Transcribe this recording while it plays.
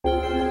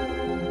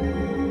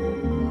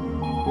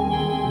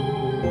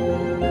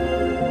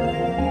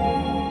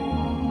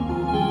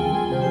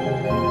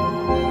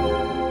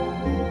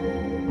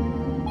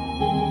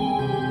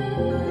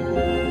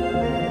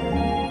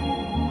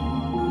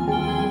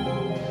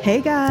Hey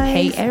guys.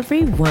 Hey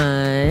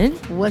everyone.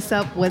 What's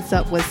up? What's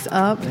up? What's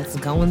up? What's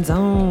going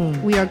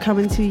on? We are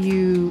coming to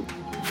you,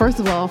 first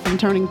of all, from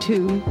Turning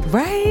 2.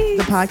 Right.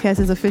 The podcast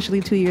is officially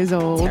 2 years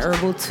old.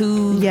 Terrible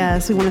 2.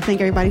 Yes, we want to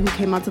thank everybody who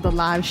came out to the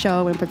live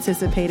show and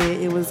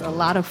participated. It was a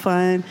lot of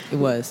fun. It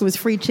was. It was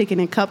free chicken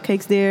and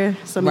cupcakes there.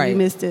 Some of you Right.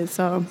 missed it,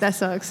 so that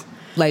sucks.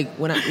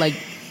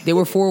 There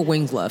were 4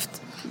 wings left.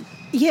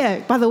 Yeah,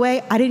 by the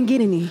way, I didn't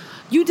get any.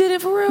 You did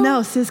it for real?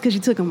 No, sis, because you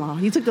took them all.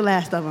 You took the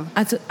last of them.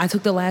 I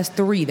took the last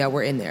 3 that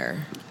were in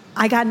there.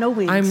 I got no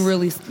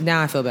wings.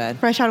 Now I feel bad.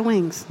 Fresh out of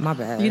wings. My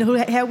bad. You know who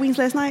had wings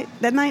last night?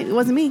 That night? It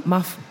wasn't me.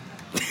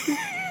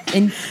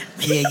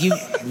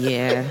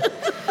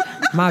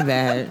 My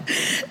bad.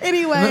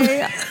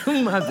 Anyway,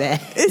 My bad.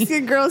 it's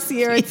your girl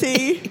Sierra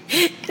T.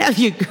 That's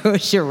your girl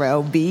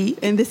Sherelle B.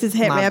 And this is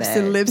Head My Wraps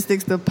and bad.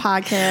 Lipsticks, the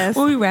podcast.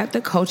 Where we wrap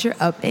the culture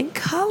up in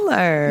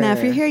color. Now,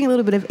 if you're hearing a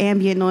little bit of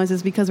ambient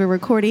noises, because we're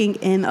recording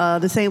in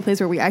the same place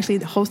where we actually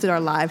hosted our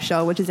live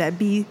show, which is at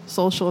B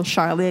Social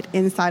Charlotte,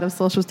 inside of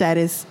Social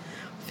Status,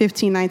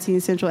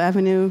 1519 Central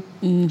Avenue,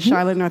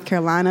 Charlotte, North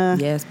Carolina.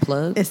 Yes,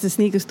 plug. It's the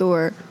sneaker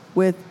store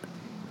with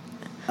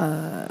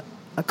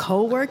a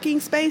co-working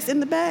space in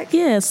the back.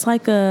 Yeah, it's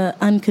like a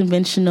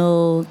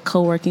unconventional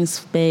co-working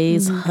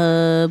space,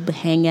 hub,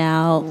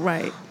 hangout,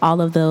 Right.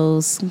 all of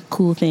those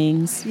cool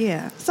things.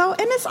 Yeah. So,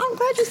 and I'm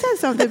glad you said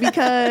something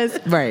because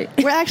Right.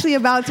 we're actually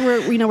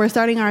we're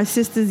starting our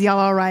Sisters Y'all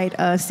All Right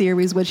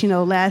series, which,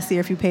 last year,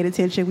 if you paid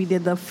attention, we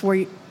did the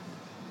For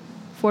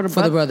the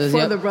Brothers.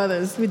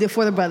 We did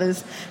For the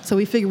Brothers. So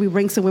we figured we'd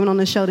bring some women on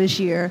the show this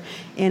year.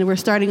 And we're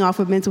starting off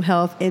with mental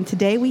health. And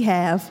today we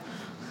have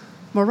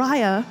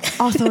Mariah,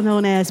 also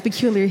known as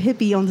Peculiar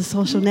Hippie on the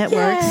social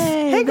networks.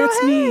 Yay, Hey, girl, that's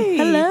hey. me.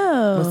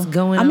 Hello. What's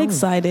going I'm on?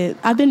 excited.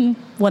 I've been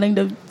wanting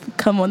to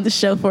come on the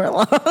show for a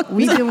long time.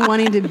 We've been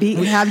wanting to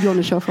have you on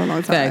the show for a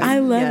long time. Facts. I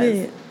love Yes.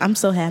 it. I'm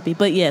so happy.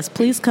 But yes,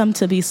 please come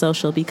to Be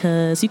Social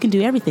because you can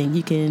do everything.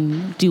 You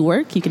can do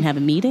work. You can have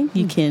a meeting.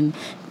 You can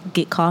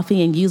get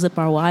coffee and use up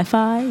our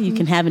Wi-Fi. You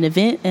can have an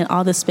event, and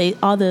all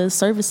the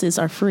services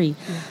are free.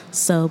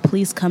 So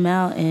please come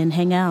out and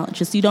hang out.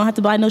 You don't have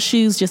to buy no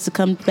shoes just to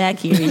come back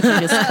here. You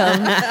can just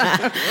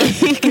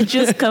come. You can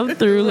just come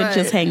through and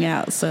just hang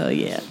out. So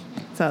yeah.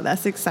 So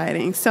that's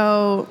exciting.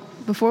 So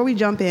before we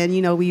jump in,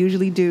 we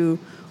usually do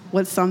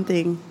what's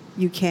something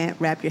you can't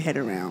wrap your head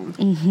around.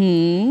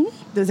 Mm-hmm.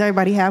 Does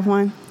everybody have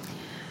one?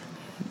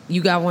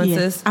 You got one,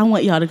 Yes. sis? I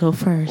want y'all to go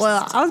first.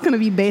 Well, I was going to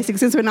be basic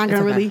since we're not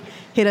going to okay. really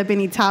hit up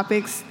any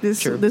topics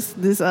these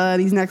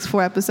next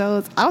 4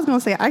 episodes. I was going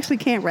to say I actually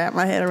can't wrap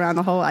my head around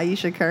the whole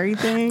Ayesha Curry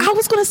thing. I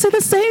was going to say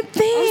the same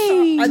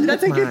thing. Did I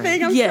take your Mine.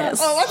 thing?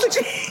 Yes.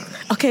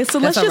 Okay, so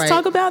let's all just right.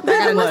 talk about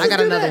that. I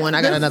got another one.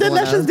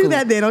 Let's just do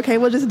that then. Okay,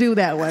 we'll just do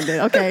that one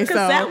then. Okay, so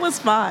Because that was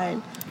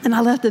fine. and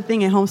I left the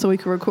thing at home so we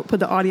could put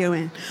the audio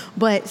in.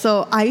 But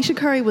so Ayesha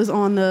Curry was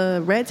on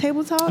the Red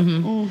Table Talk.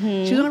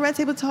 Mm-hmm. She was on the Red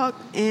Table Talk,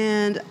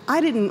 and I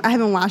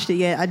haven't watched it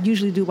yet. I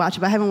usually do watch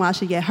it, but I haven't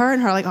watched it yet. Her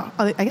and her,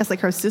 I guess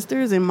her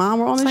sisters and mom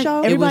were on the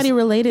show. Everybody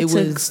related it to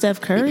was-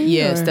 Steph Curry?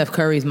 Yeah, or? Steph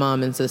Curry's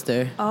mom and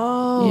sister.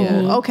 Oh,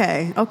 Yeah.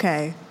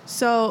 okay.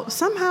 So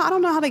somehow, I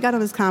don't know how they got on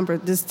this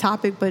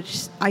topic,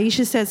 but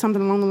Ayesha said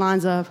something along the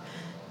lines of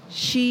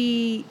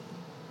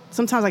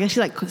sometimes I guess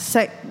she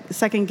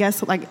second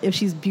guess if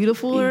she's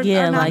beautiful or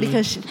not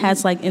because she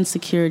has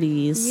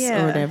insecurities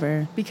or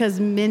whatever. because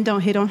men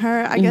don't hit on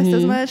her I guess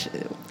as much.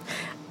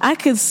 I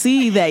could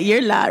see that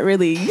you're not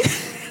really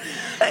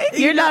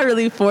not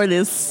really for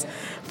this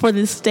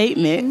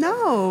statement.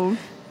 No.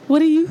 How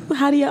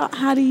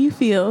do you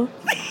feel?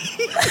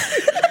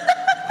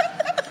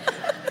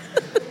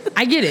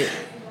 I get it.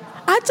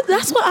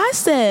 That's what I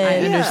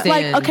said. I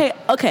understand.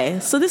 Okay.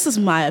 So this is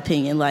my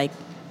opinion.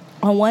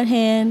 On one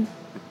hand,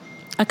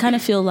 I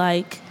feel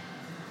like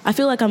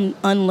I'm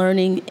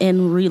unlearning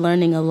and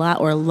relearning a lot,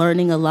 or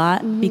learning a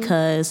lot,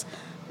 because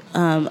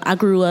I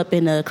grew up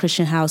in a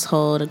Christian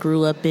household. I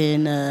grew up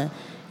in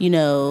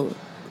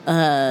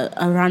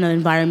around an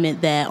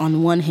environment that,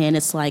 on one hand,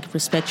 it's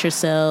respect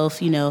yourself.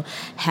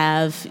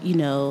 Have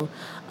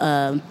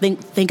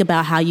think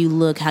about how you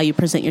look, how you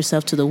present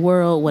yourself to the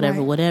world,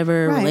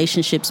 whatever, Right.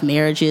 relationships,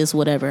 marriages,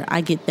 whatever.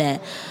 I get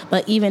that,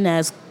 but even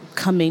as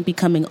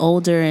becoming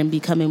older and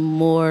becoming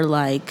more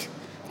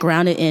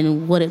grounded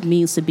in what it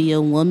means to be a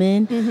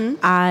woman,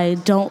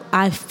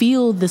 I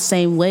feel the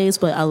same ways,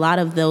 but a lot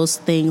of those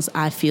things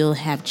I feel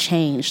have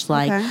changed.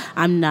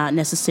 I'm not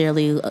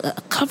necessarily a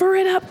cover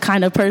it up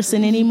kind of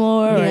person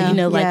anymore.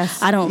 Yeah. Or,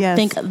 Yes. I don't Yes.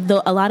 think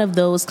a lot of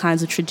those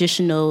kinds of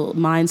traditional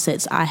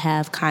mindsets I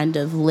have kind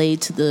of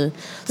laid to the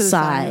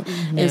side.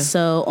 And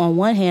so on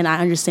one hand, I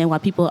understand why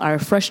people are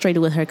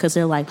frustrated with her, because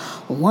they're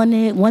one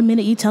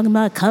minute you talking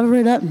about cover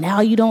it up,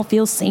 now you don't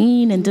feel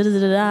seen and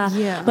da-da-da-da.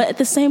 Yeah. But at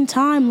the same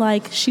time,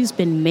 she's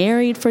been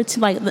married for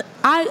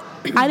I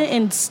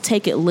didn't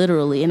take it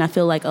literally, and I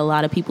feel like a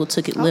lot of people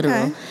took it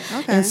literal.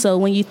 Okay. And so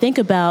when you think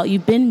about,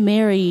 you've been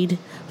married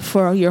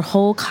for your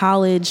whole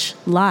college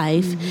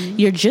life,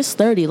 you're just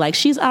 30.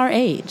 She's our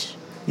age.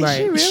 Right.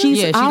 She really?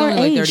 She's our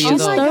age. Like 30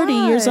 she's 30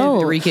 years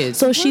old. 3 kids.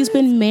 So she's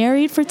been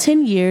married for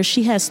 10 years.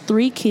 She has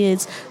 3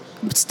 kids.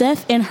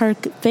 Steph and her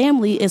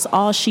family is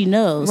all she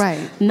knows.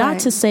 Right. Not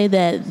to say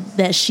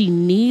that she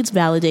needs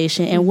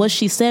validation. And what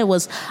she said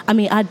was, I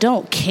mean, I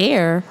don't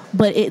care,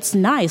 but it's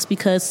nice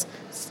because,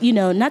 you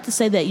know, not to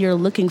say that you're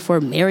looking for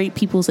married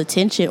people's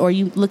attention or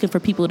you looking for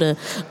people to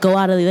go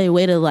out of their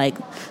way to like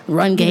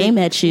run game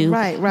at you.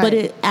 Right.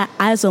 But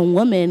as a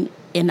woman,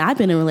 and I've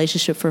been in a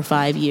relationship for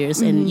 5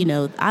 years, and you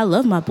know, I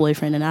love my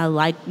boyfriend, and I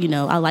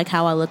like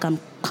how I look. I'm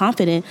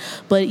confident,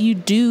 but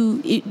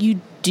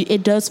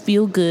it does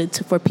feel good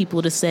for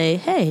people to say,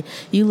 hey,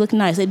 you look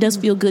nice. It does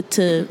feel good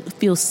to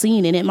feel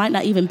seen, and it might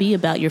not even be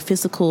about your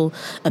physical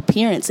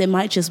appearance. It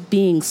might just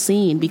being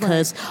seen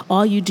because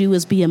all you do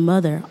is be a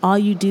mother. All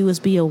you do is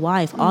be a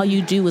wife. All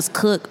you do is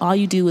cook. All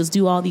you do is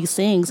do all these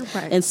things.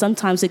 Right. And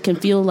sometimes it can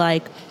feel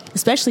like,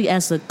 especially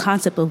as the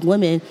concept of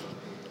women,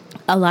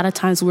 a lot of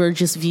times we're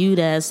just viewed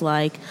as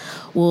like,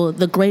 well,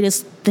 the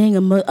greatest thing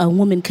a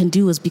woman can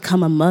do is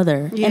become a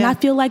mother. Yeah, and I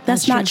feel like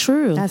that's not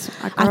true. I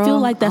feel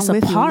like that's a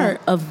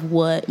part of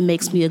what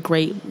makes me a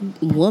great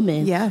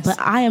woman. Yes. But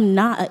I am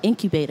not an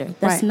incubator.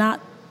 That's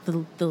not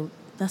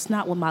that's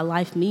not what my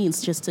life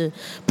means, just to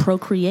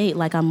procreate.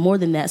 Like, I'm more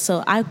than that.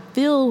 So I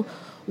feel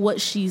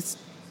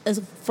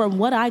from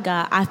what I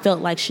got, I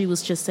felt like she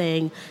was just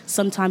saying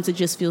sometimes it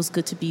just feels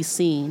good to be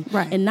seen.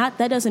 Right. And that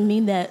doesn't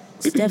mean that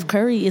Steph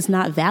Curry is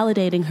not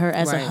validating her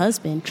as a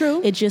husband.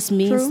 True. It just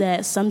means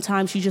that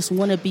sometimes you just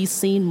want to be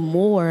seen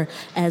more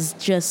as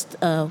just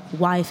a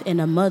wife and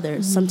a mother.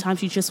 Mm-hmm.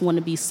 Sometimes you just want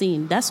to be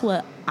seen. That's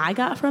what I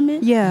got from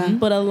it. Yeah.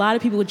 But a lot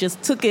of people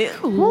just took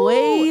it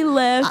way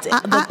left.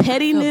 The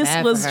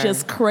pettiness was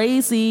just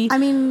crazy. I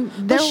mean,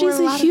 but she's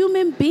a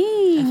human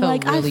being.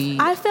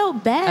 I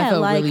felt bad. I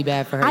felt really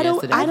bad for her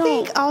yesterday. I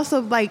think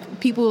also like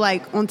people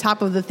like on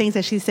top of the things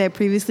that she said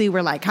previously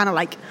were like kind of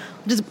like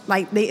just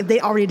like they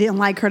already didn't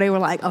like her. They were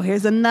like, oh,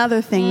 here's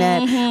another thing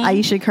that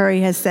Ayesha Curry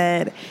has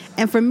said.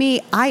 And for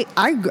me, I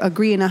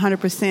agree in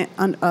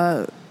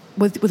 100%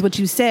 with what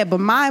you said. But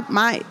my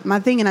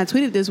thing, and I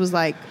tweeted this, was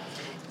like,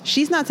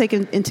 she's not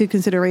taking into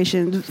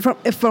consideration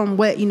from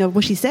what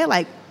what she said.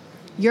 Like,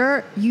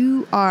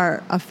 you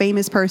are a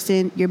famous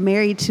person. You're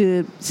married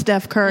to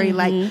Steph Curry. Mm-hmm.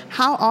 Like,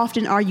 how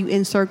often are you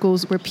in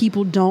circles where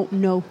people don't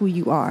know who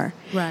you are?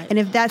 Right. And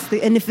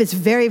if it's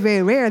very,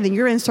 very rare, then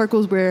you're in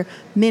circles where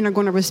men are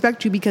going to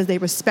respect you because they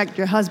respect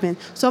your husband.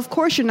 So of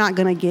course you're not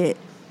going to get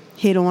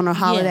hit on or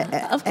hollered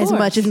at as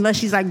much, unless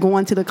she's like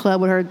going to the club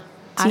with her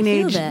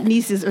teenage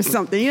nieces or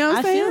something. You know what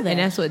I'm saying? I feel that. And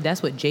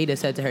that's what Jada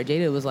said to her.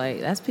 Jada was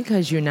like, that's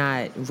because you're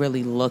not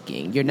really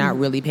looking. You're not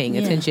really paying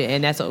attention.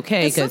 And that's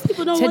okay. Because some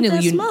people don't want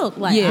that smoke.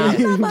 Like,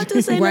 I'm not about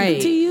to say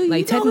nothing to you.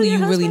 Like, technically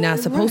you're really not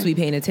supposed to be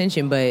paying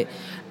attention. But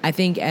I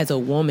think as a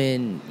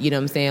woman, you know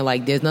what I'm saying?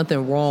 Like, there's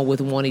nothing wrong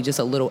with wanting just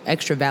a little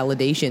extra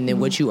validation than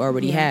what you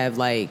already have.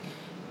 Like,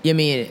 I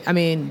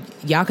mean,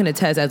 y'all can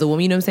attest as a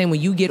woman, you know what I'm saying?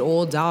 When you get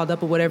all dolled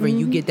up or whatever, and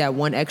you get that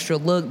one extra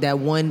look, that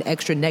one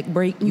extra neck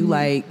break, you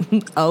like,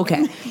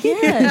 okay.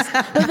 Yes,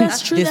 but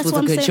that's true. This that's was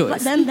what a good I'm saying.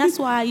 choice. Then that's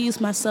why I use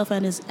myself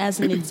as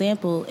an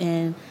example.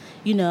 And,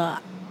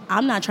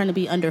 I'm not trying to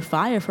be under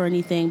fire for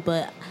anything,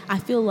 but I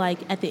feel like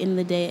at the end of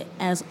the day,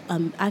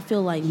 I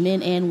feel like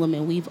men and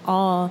women, we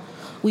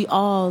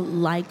all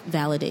like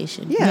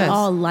validation. Yes. We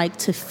all like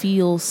to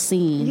feel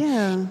seen.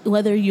 Yeah.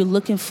 Whether you're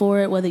looking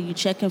for it, whether you're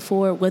checking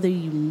for it, whether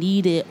you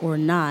need it or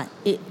not,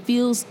 it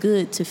feels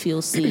good to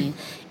feel seen.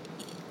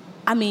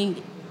 I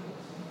mean,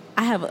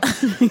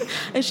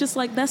 it's just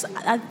like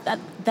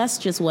that's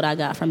just what I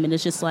got from it.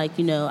 It's just like,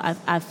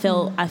 I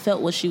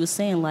felt what she was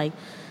saying. Like,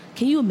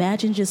 can you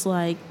imagine just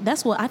like,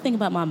 that's what I think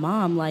about my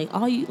mom. Like,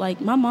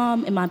 my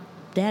mom and my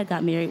dad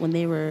got married when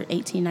they were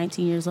 18,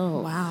 19 years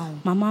old. Wow.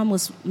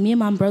 Me and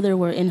my brother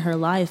were in her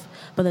life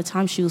by the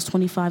time she was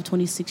 25,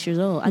 26 years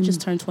old. I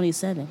just turned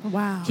 27.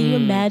 Wow. Can you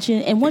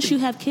imagine? And once you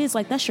have kids,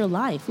 like, that's your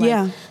life.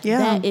 Like, yeah.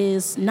 That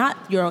is not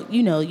you're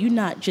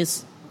not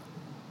just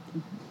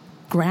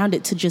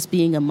grounded to just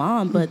being a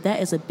mom, but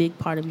that is a big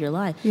part of your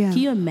life. Yeah. Can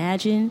you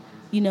imagine,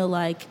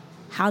 like,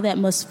 how that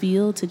must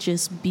feel to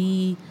just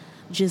be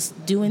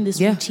doing this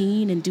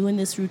routine and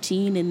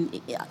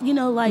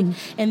and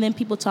and then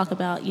people talk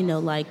about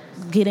like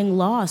getting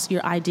lost,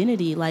 your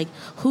identity, like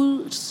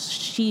who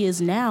she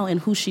is now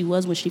and who she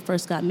was when she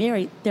first got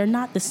married, they're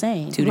not the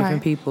same. Two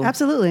different people.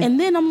 Absolutely.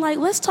 And then I'm like,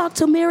 let's talk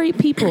to married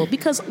people,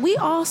 because we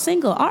all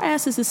single. Our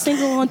asses is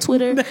single on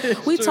Twitter.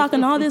 We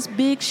talking all this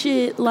big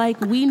shit like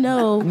we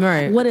know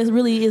what it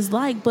really is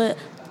like, but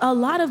a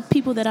lot of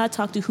people that I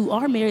talk to who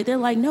are married, they're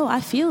like, no,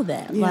 I feel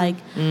that. Yeah. Like,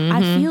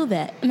 I feel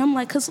that. And I'm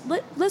like, because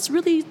let's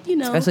really,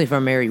 especially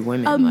for married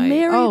women.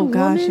 Married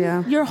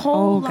woman, your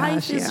whole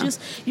life is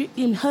just,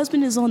 your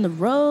husband is on the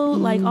road,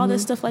 like all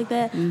this stuff like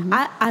that.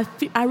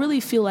 I really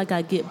feel like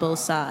I get both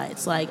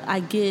sides. Like, I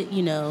get,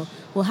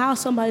 well, how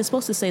somebody's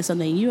supposed to say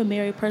something? You're a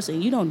married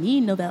person. You don't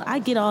need no validation. I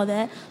get all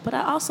that. But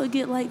I also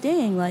get like,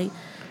 dang, like,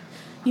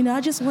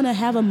 I just want to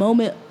have a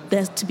moment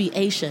that's to be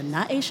Aisha,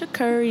 not Aisha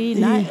Curry,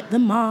 not the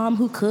mom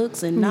who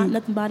cooks and not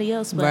nobody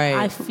else. But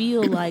I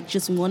feel like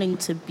just wanting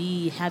to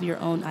have your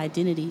own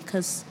identity,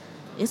 because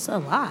it's a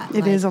lot.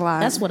 It is a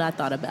lot. That's what I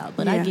thought about.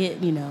 But I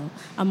get,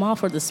 I'm all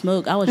for the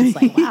smoke. I was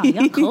just like, wow,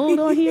 y'all cold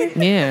on here?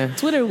 Yeah.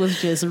 Twitter was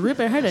just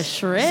ripping her to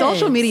shreds.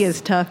 Social media is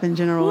tough in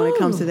general when it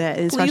comes to that.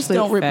 Please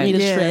don't rip me to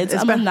shreds.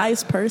 I'm a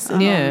nice person.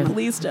 Yeah.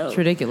 Please don't. It's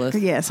ridiculous.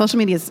 Yeah, social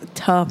media is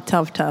tough.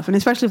 And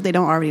especially if they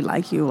don't already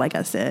like you, like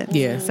I said.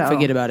 Yeah, so,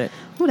 forget about it.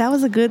 Ooh, that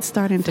was a good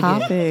starting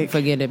topic.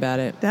 Forget about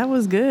it. That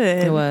was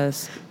good. It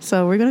was.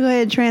 So we're going to go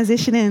ahead and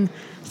transition and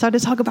start to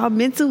talk about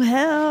mental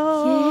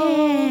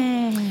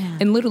health. Yeah.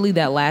 And literally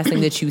that last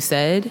thing that you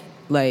said,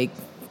 like,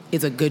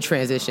 is a good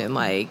transition.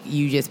 Like,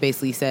 you just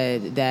basically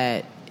said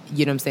that,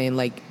 you know what I'm saying,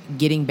 like,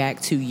 getting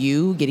back to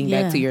you, getting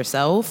back to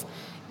yourself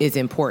is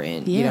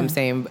important. You know what I'm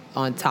saying?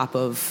 On top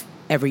of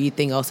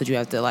everything else that you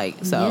have to,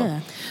 like,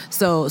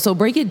 so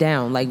break it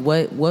down. Like,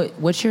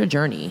 what's your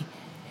journey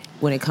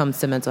when it comes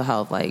to mental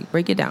health? Like,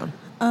 break it down.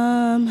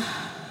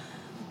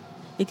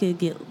 It could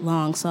get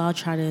long, so I'll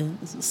try to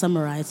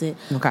summarize it.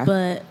 Okay.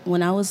 But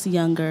when I was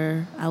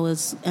younger, I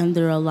went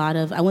through a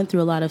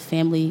lot of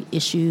family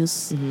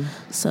issues. Mm-hmm.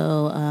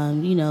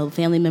 So,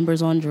 family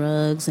members on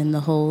drugs and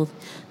that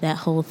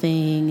whole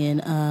thing.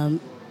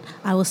 And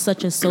I was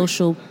such a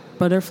social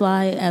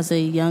butterfly as a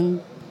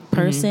young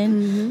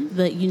person. Mm-hmm.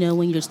 But,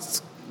 when you're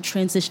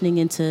transitioning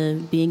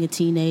into being a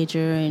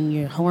teenager and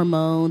your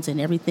hormones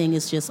and everything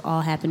is just all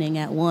happening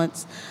at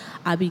once,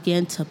 I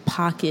began to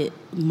pocket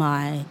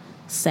my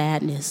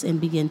sadness and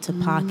begin to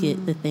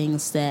pocket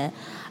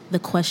the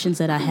questions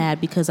that I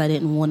had, because I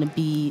didn't want to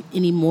be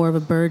any more of a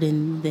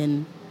burden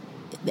than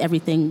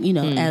everything,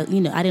 I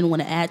didn't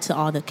want to add to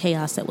all the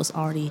chaos that was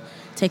already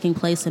taking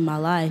place in my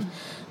life.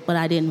 What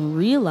I didn't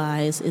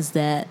realize is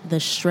that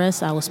the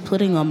stress I was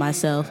putting on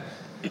myself,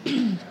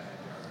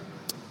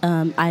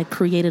 I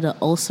created an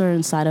ulcer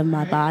inside of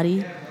my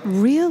body.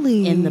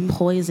 Really? And the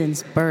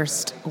poisons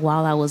burst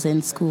while I was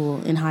in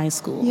high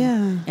school.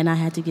 Yeah. And I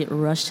had to get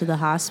rushed to the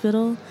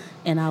hospital,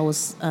 and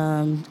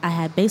I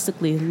had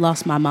basically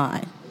lost my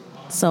mind.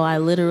 So I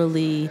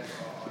literally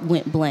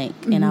went blank,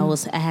 and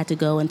I had to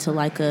go into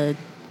like a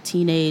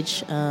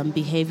teenage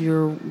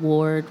behavior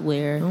ward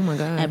where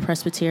at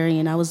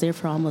Presbyterian. I was there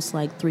for almost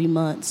like 3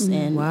 months,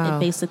 and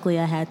basically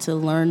I had to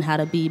learn how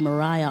to be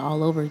Mariah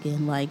all over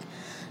again, like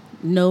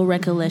no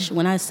recollection.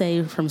 When I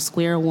say from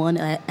square one,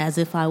 as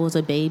if I was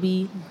a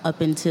baby, up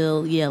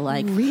until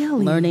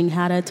learning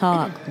how to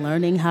talk,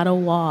 learning how to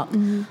walk,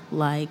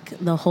 like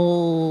the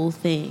whole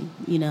thing,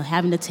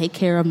 having to take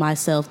care of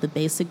myself, the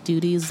basic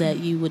duties that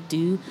you would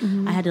do.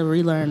 I had to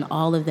relearn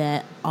all of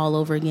that all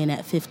over again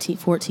at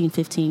 14,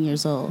 15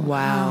 years old.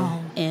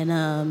 Wow.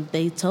 And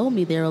they told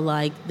me, they were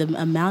like, the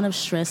amount of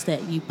stress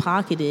that you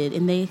pocketed,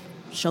 and they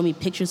show me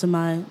pictures of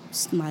my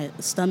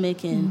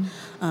stomach, and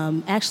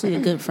actually a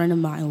good friend of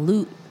mine,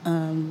 Lute,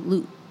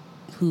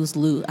 who's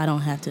Lute. I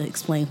don't have to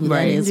explain who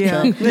that is.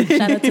 Yeah. But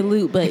shout out to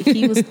Lute. But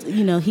he was,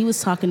 he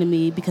was talking to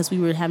me because we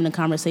were having a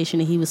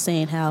conversation, and he was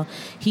saying how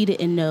he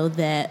didn't know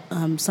that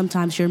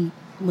sometimes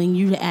when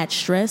you add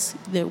stress,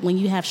 that when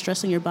you have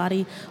stress in your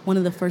body, one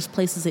of the first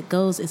places it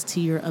goes is to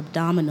your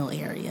abdominal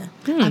area.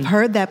 I've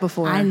heard that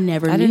before. I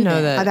didn't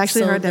know that. I've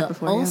actually heard that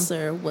before. The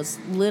ulcer was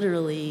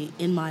literally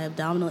in my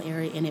abdominal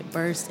area, and it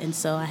burst, and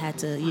so I had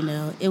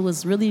to, it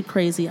was really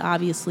crazy,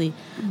 obviously.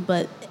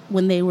 But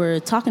when they were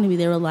talking to me,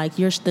 they were like,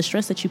 the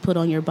stress that you put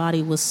on your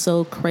body was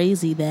so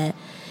crazy that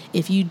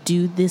if you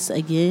do this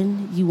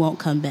again, you won't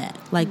come back.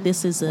 Like,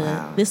 this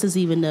is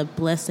even a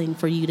blessing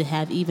for you to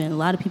have. Even a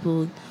lot of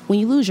people, when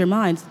you lose your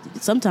mind,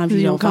 sometimes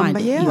you don't find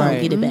it. You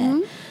don't get it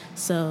back.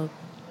 So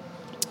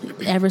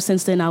ever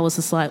since then, I was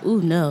just like,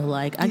 ooh, no,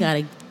 like, I got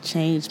to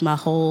change my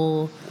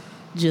whole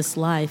just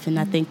life. And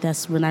I think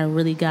that's when I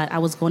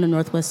was going to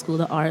Northwest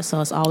School of Art, so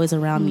I was always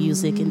around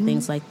music and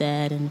things like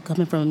that, and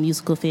coming from a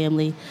musical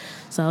family.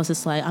 So I was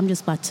just like, I'm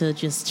just about to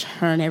just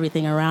turn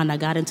everything around. I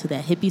got into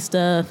that hippie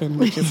stuff, and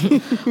which is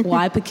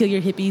why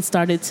Peculiar Hippie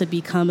started to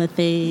become a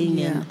thing.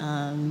 Yeah.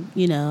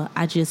 And,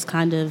 I just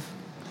kind of,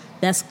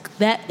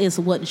 that is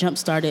what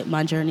jump-started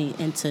my journey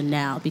into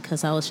now,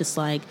 because I was just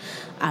like,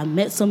 I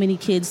met so many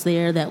kids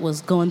there that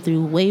was going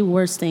through way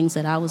worse things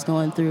that I was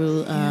going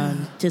through,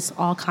 just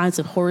all kinds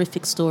of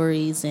horrific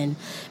stories. And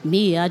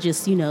me, I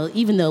just,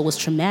 even though it was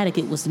traumatic,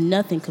 it was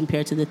nothing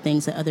compared to the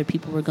things that other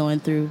people were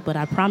going through. But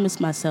I promised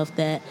myself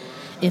that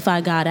if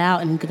I got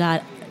out and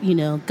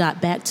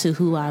got back to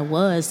who I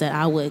was, that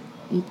I would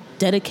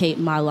dedicate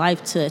my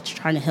life to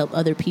trying to help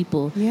other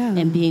people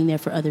and being there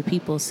for other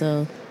people.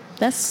 So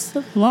that's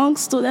the long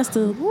story. That's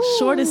the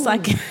shortest I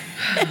can.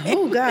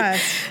 Oh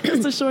gosh,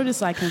 that's the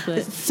shortest I can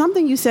put.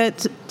 Something you said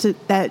to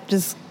that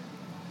just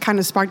kind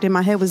of sparked in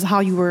my head was how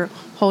you were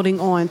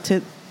holding on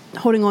to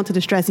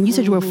the stress, and you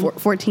said you were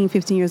 14,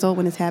 15 years old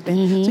when this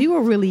happened, so you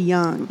were really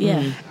young.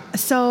 Yeah.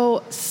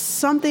 So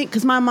something,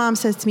 because my mom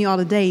says to me all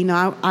the day, you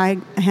know, I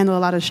handle a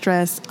lot of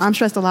stress. I'm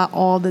stressed a lot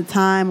all the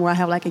time, where I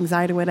have like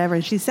anxiety or whatever.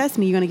 And she says to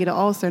me, you're going to get an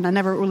ulcer. And I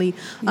never really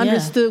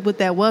understood what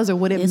that was or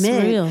what it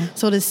meant. Real.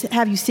 So to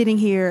have you sitting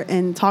here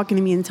and talking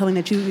to me and telling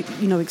that you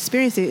know,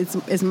 experienced it,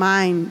 it's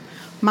mind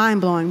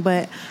blowing.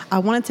 But I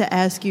wanted to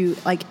ask you,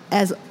 like,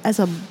 as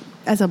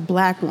a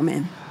black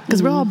woman,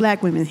 because we're all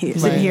black women here,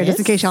 sitting here, just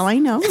in case y'all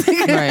ain't know.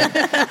 Right.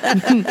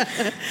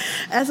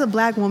 As a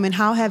black woman,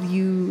 how have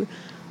you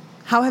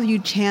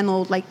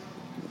channeled, like,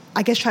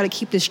 I guess try to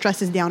keep the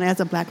stresses down as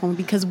a black woman,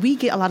 because we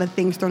get a lot of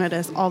things thrown at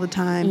us all the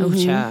time,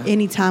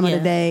 any time of the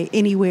day,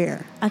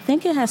 anywhere. I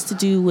think it has to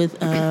do with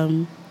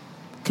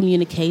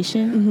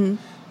communication,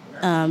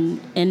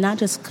 and not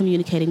just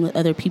communicating with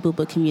other people,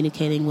 but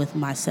communicating with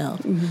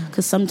myself.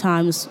 Because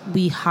sometimes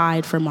we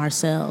hide from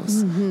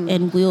ourselves,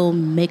 and we'll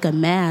make a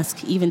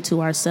mask even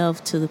to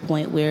ourselves, to the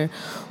point where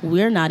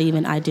we're not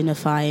even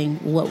identifying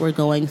what we're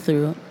going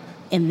through.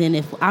 And then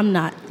if I'm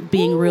not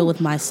being real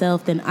with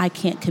myself, then I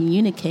can't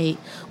communicate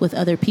with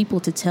other people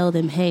to tell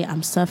them, hey,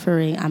 I'm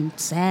suffering, I'm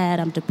sad,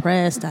 I'm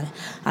depressed,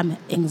 I'm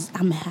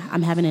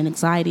having an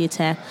anxiety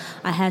attack.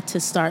 I had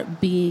to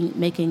start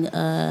making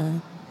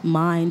a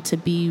mind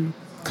to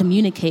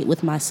communicate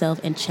with myself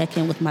and check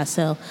in with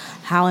myself.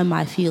 How am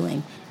I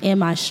feeling?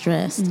 Am I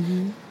stressed?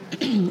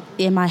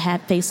 Am I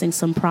facing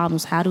some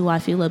problems? How do I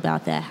feel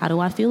about that? How do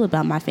I feel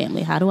about my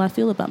family? How do I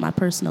feel about my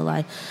personal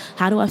life?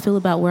 How do I feel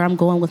about where I'm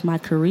going with my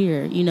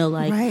career? You know,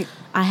 like,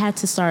 I had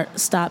to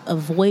stop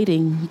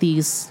avoiding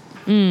these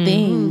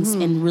things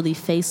and really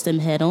face them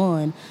head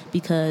on,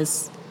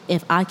 because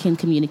if I can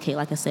communicate,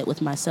 like I said,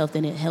 with myself,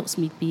 then it helps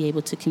me be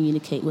able to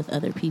communicate with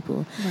other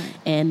people.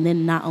 And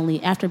then not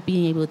only after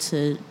being able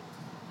to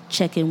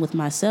check in with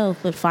myself,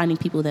 but finding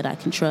people that I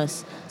can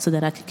trust so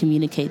that I can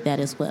communicate that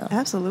as well.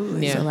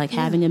 Absolutely. So like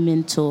having a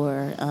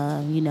mentor,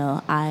 you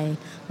know,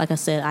 like I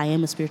said, I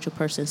am a spiritual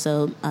person.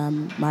 So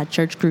my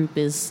church group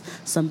is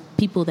some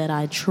people that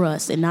I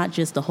trust, and not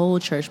just the whole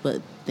church,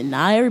 but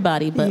not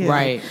everybody, but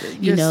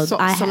you know,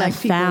 I have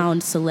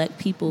found select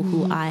people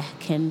who I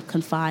can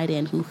confide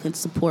in, who can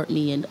support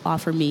me and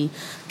offer me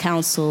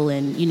counsel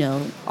and, you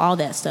know, all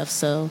that stuff.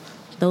 So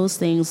those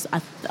things,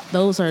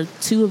 those are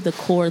two of the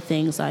core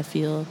things I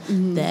feel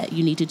that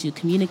you need to do: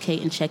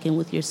 communicate and check in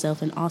with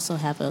yourself, and also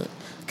have a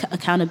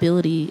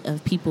accountability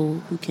of people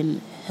who can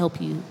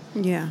help you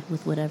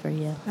with whatever.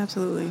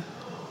 Absolutely.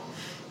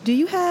 Do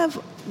you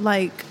have,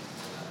 like,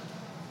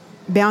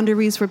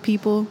 boundaries for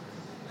people?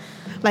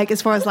 Like,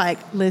 as far as, like,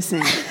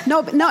 listen,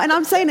 no, and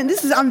I'm saying, and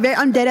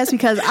I'm dead ass,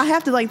 because I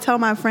have to, like, tell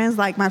my friends,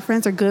 like, my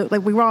friends are good.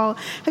 Like, have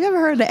you ever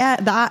heard of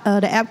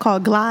the app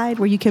called Glide,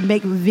 where you can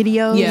make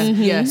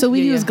videos? So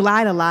we use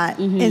Glide a lot,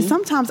 and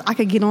sometimes I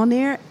could get on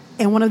there,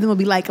 and one of them will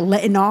be, like,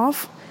 letting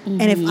off.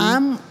 And if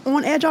I'm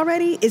on edge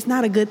already, it's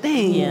not a good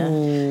thing.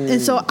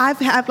 And so I've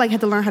had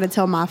to learn how to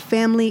tell my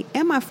family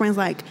and my friends,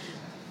 like,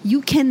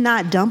 you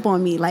cannot dump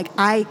on me, like,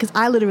 because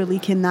I literally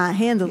cannot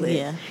handle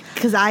it,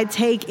 because I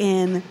take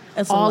in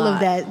all of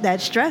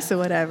that stress or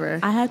whatever.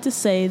 I have to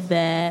say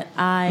that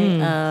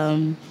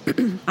I'm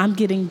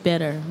getting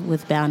better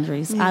with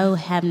boundaries. I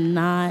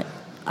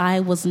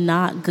was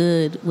not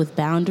good with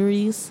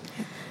boundaries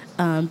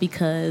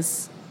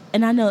because.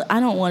 And I know I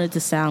don't want it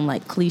to sound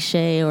like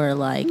cliche or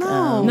like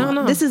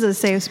no. This is a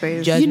safe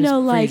space. You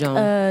know,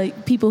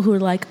 like people who are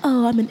like,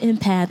 "Oh, I'm an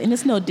empath," and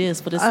it's no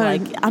diss, but it's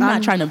like I'm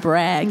not trying to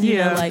brag, you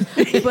know, like,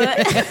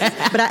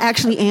 but I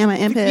actually am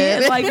an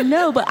empath. Like,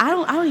 no, but I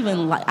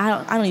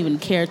don't even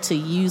care to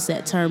use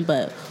that term,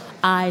 but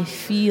I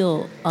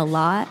feel a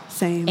lot.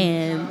 Same.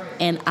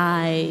 And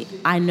I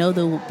know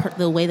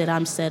the way that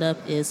I'm set up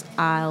is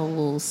I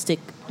will stick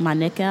my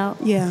neck out.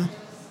 Yeah.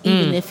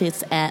 Even if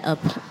it's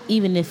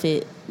even if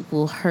it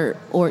will hurt,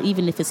 or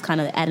even if it's kind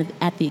of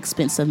at the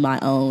expense of my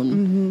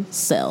own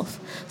self.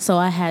 So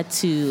I had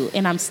to,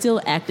 and I'm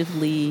still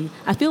actively,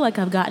 I feel like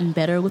I've gotten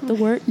better with the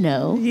word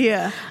no.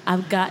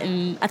 I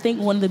think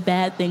one of the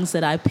bad things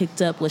that I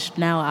picked up, which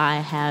now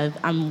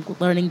I'm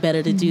learning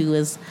better to do,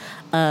 is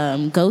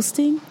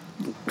ghosting.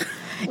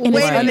 And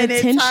it's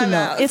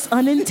unintentional. It's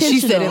unintentional. She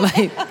said it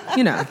like,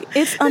 you know.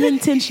 It's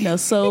unintentional.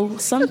 So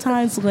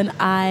sometimes when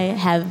I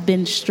have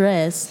been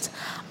stressed,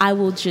 I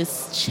will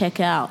just check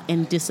out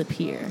and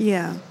disappear.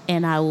 Yeah.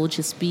 And I will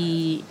just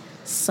be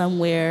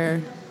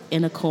somewhere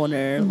in a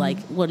corner, like,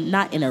 well,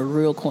 not in a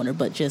real corner,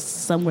 but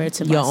just somewhere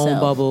to myself. Your own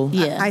bubble.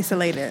 Yeah.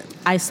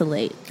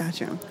 Isolate.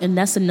 Gotcha. And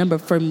that's a number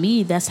for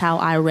me. That's how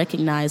I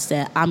recognize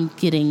that I'm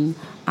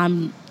kind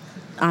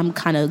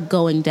of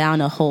going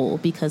down a hole,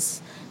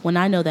 because when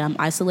I know that I'm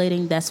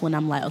isolating, that's when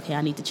I'm like, okay,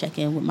 I need to check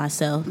in with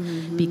myself,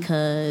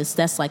 because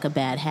that's like a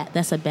bad habit.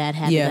 That's a bad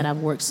habit that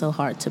I've worked so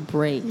hard to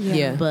break.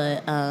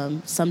 But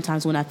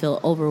sometimes when I feel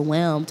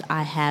overwhelmed,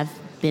 I have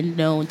been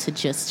known to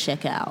just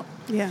check out.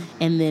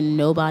 And then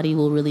nobody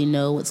will really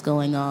know what's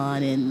going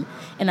on. And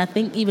I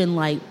think even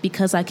like,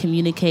 because I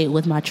communicate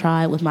with my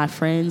tribe, with my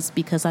friends,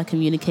 because I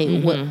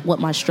communicate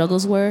what my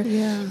struggles were,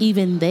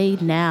 even they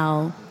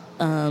now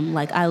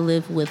like I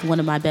live with one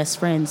of my best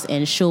friends,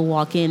 and she'll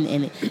walk in,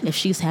 and if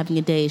she's having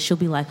a day, she'll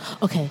be like,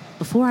 okay,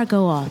 before I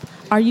go off,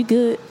 are you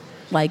good?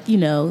 Like,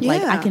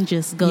 like I can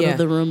just go to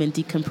the room and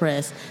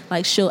decompress.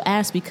 Like, she'll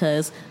ask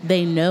because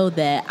they know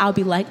that I'll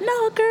be like,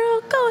 no,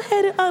 girl, go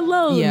ahead and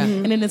unload. Yeah.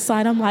 And then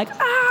inside I'm like,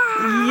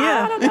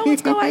 I don't know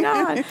what's going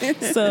on.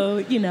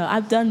 So,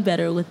 I've done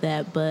better with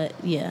that. But,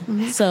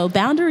 So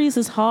boundaries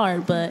is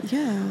hard, but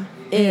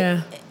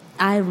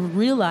I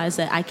realize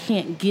that I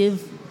can't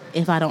give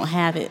if I don't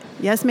have it.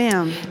 Yes,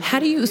 ma'am. How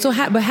do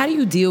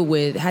you deal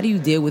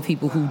with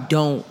people who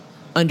don't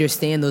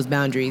understand those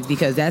boundaries?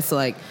 Because that's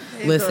like,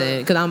 listen,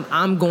 because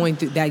I'm going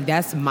through that.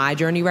 That's my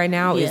journey right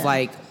now. Is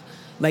like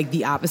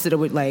the opposite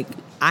of it. Like,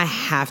 I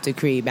have to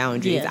create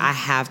boundaries. I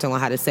have to learn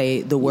how to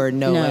say the word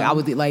no.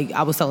 Like,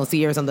 I was telling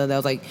Sierra something that I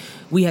was like,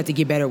 we have to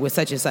get better with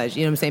such and such.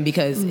 You know what I'm saying?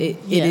 Because it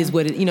is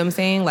what it. You know what I'm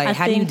saying? Like,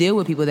 how do you deal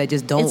with people that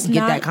just don't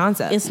get that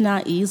concept? It's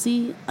not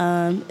easy,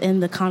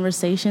 and the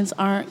conversations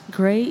aren't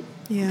great.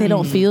 Yeah. They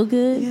don't feel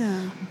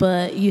good,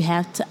 but you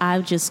have to.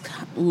 I've just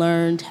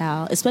learned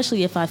how,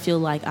 especially if I feel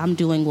like I'm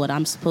doing what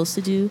I'm supposed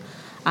to do.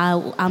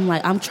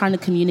 I'm trying to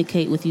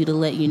communicate with you to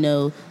let you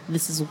know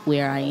this is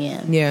where I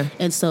am. Yeah.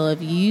 And so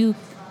if you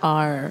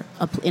are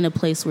in a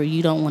place where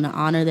you don't want to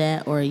honor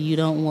that, or you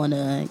don't want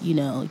to,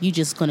 you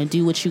just going to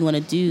do what you want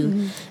to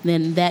do,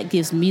 then that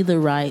gives me the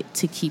right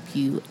to keep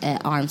you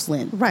at arm's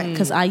length. Right.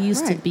 Because I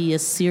used to be a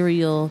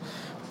serial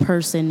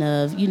person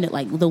of,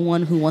 like the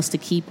one who wants to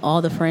keep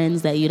all the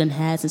friends that you done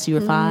had since you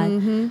were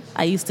 5.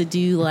 I used to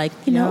do like,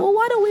 well,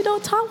 why don't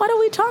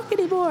we talk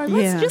anymore?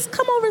 Let's just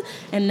come over.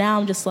 And now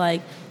I'm just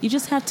like, you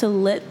just have to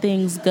let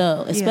things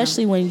go,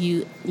 especially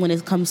when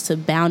it comes to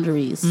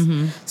boundaries.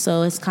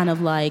 So it's kind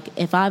of like,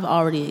 if I've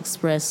already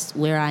expressed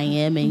where I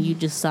am and you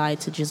decide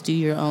to just do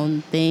your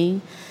own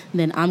thing,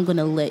 then I'm going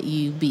to let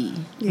you be.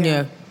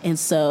 Yeah. And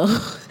so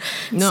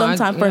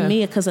sometimes for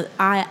me, because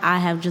I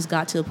have just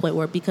got to the point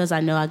where, because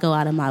I know I go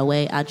out of my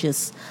way, I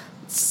just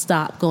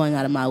stop going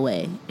out of my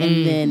way.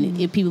 And then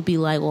if people be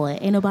like, well,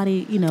 ain't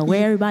nobody,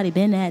 where everybody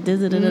been at,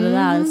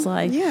 it's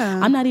like,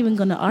 I'm not even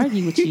going to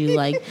argue with you.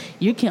 Like,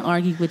 you can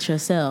argue with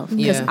yourself,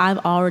 because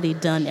I've already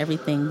done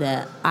everything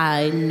that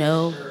I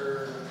know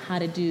how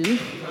to do.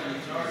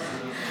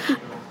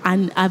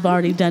 I've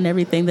already done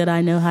everything that I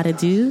know how to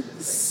do,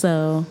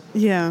 so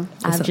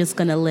I'm just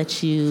gonna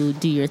let you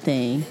do your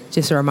thing.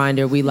 Just a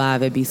reminder, we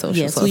live at Be Social.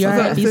 Yes, we are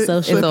at Be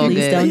Social.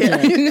 Please don't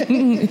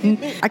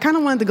judge. I kind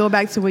of wanted to go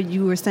back to what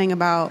you were saying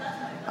about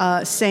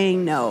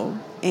saying no,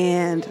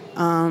 and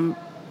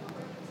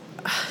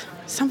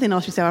something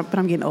else you said, but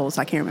I'm getting old,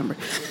 so I can't remember.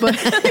 But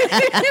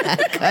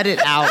cut it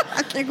out.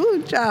 I can't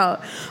go, child.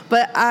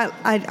 But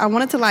I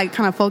wanted to like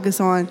kind of focus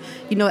on,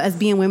 as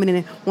being women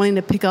and wanting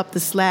to pick up the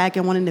slack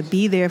and wanting to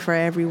be there for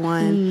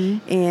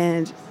everyone,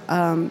 and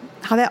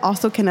how that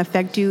also can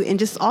affect you, and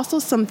just also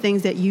some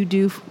things that you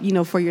do,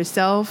 for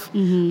yourself.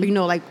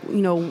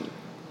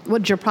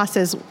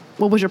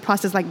 What was your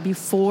process like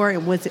before,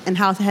 and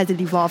how has it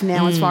evolved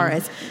now as far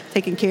as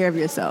taking care of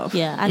yourself?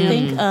 Yeah, I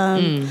think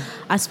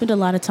I spent a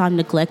lot of time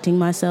neglecting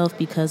myself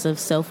because of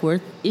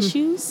self-worth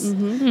issues.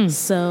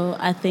 So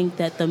I think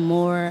that the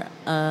more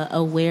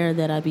aware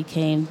that I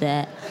became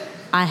that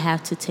I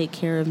have to take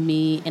care of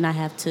me, and I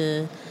have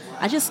to,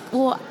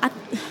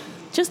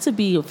 just to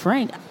be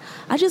frank,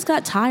 I just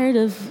got tired.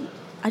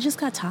 I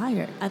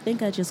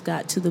think I just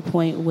got to the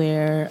point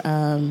where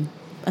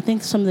I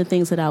think some of the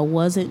things that I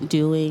wasn't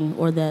doing,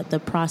 or that the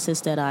process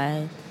that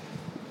I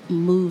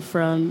moved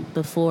from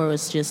before,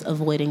 was just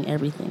avoiding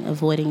everything,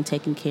 avoiding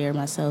taking care of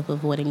myself,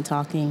 avoiding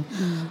talking,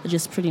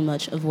 just pretty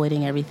much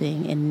avoiding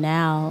everything. And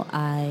now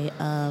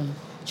I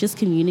just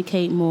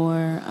communicate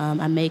more.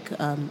 I'm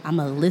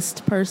a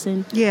list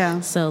person.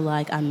 Yeah. So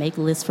like, I make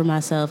lists for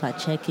myself. I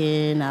check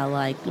in.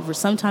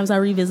 Sometimes I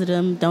revisit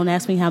them. Don't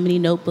ask me how many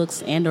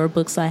notebooks and or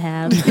books I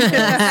have.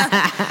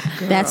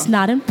 That's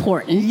not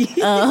important.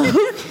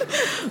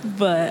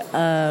 But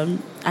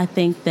I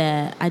think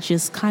that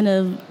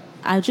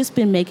I've just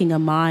been making a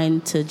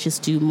mind to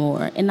just do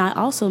more. And I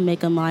also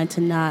make a mind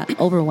to not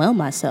overwhelm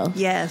myself.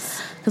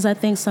 Yes. Because I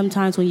think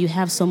sometimes when you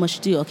have so much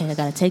to do, okay, I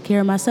got to take care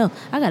of myself.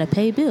 I got to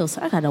pay bills.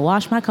 I got to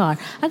wash my car.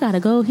 I got to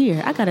go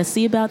here. I got to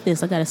see about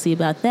this. I got to see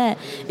about that.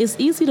 It's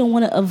easy to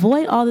want to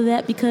avoid all of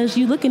that because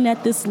you're looking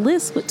at this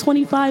list with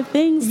 25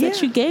 things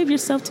that you gave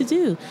yourself to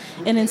do.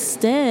 And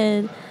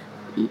instead,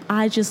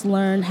 I just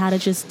learned how to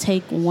just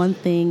take one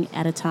thing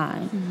at a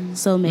time.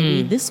 So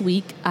maybe this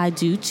week I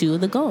do 2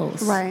 of the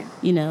goals. Right.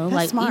 That's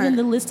like smart. Even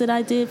the list that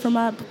I did for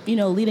my,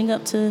 leading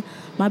up to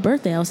my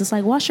birthday, I was just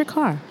like, wash your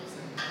car.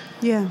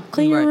 Yeah.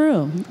 Clean your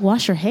room.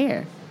 Wash your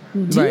hair.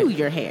 Do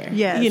your hair.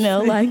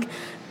 Yes.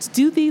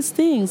 do these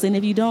things, and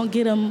if you don't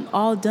get them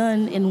all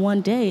done in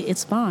one day,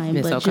 it's fine.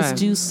 It's but okay. just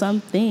do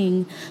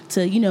something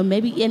to,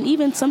 maybe, and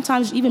even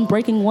sometimes even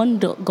breaking one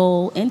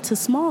goal into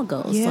small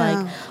goals. Yeah.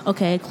 Like,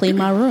 okay, clean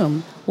my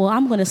room. Well,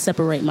 I'm going to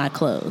separate my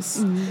clothes.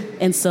 Mm-hmm.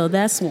 And so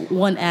that's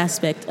one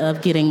aspect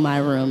of getting my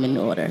room in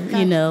order.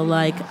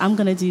 Like, I'm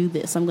going to do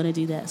this, I'm going to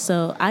do that.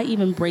 So I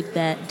even break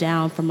that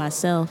down for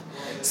myself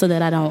so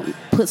that I don't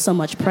put so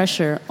much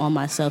pressure on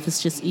myself.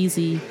 It's just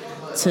easy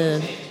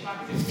to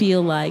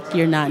feel like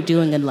you're not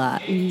doing a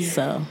lot.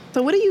 So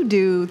what do you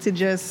do to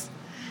just,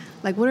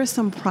 like, what are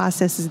some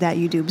processes that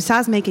you do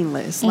besides making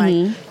lists?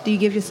 Mm-hmm. Like, do you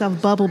give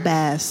yourself bubble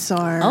baths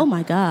or? Oh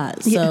my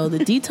God! So the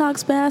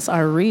detox baths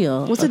are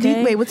real. What's a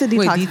detox? What's a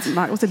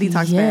detox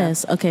bath?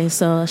 Yes. Okay.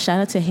 So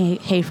shout out to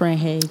Hey Friend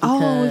Hey,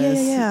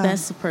 because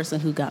that's the person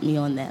who got me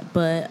on that.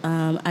 But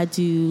I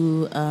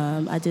did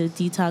a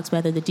detox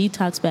bath. The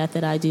detox bath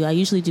that I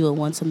usually do it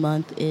once a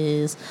month,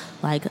 is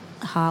like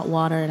hot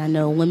water. And I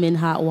know women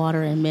hot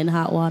water and men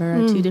hot water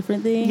are two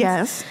different things.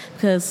 Yes.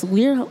 Because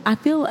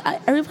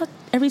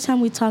every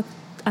time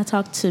I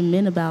talk to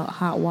men about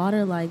hot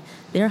water, like,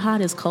 their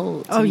hot is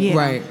cold. Oh, yeah.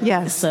 Right.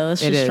 Yes. So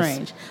it's just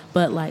strange.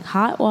 But like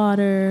hot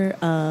water,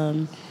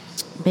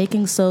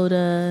 baking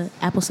soda,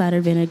 apple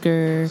cider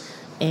vinegar,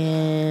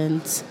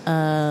 and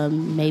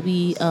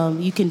maybe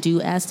you can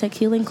do Aztec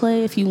healing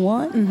clay if you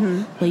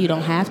want, but you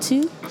don't have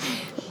to.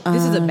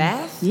 This is a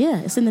bath?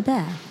 Yeah, it's in the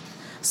bath.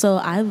 So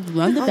I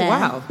run the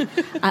bath.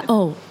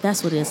 Wow.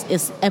 That's what it is.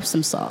 It's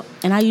Epsom salt.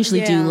 And I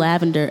usually do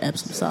lavender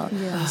Epsom salt.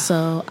 Yeah.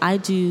 So I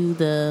do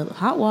the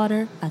hot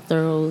water. I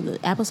throw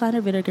the apple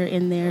cider vinegar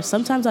in there.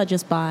 Sometimes I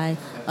just buy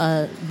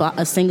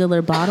a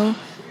singular bottle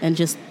and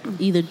just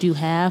either do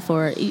half,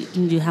 or you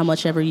can do how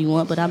much ever you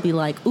want. But I'll be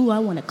like, ooh, I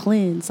want to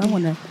cleanse. I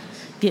want to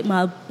get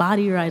my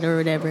body right or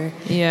whatever.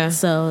 Yeah.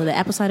 So the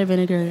apple cider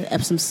vinegar, the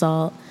Epsom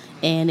salt.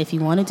 And if you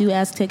want to do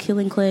Aztec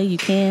healing clay, you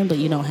can, but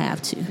you don't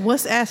have to.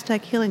 What's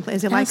Aztec healing clay?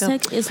 Is it Aztec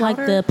like a is like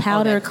the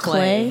powder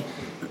clay.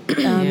 You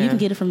can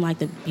get it from like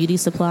the beauty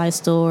supply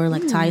store,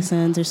 like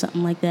Tyson's or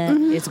something like that.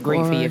 Mm-hmm. It's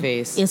great for your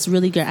face. It's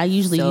really good. I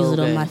usually use it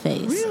on my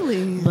face.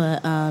 Really?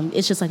 But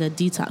it's just like a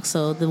detox.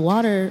 So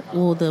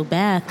the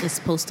bath is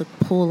supposed to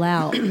pull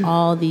out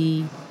all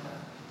the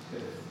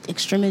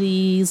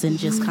extremities and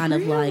just kind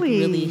of like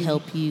really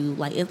help you,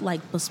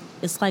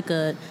 it's like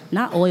a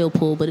not oil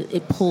pull, but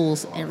it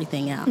pulls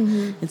everything out.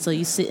 And so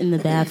you sit in the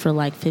bath for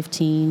like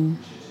 15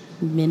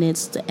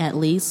 minutes at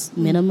least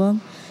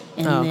minimum,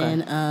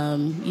 and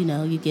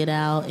then you get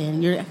out,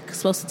 and you're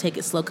supposed to take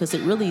it slow, because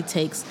it really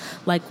takes,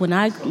 like, when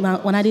I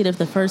did it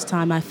the first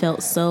time, I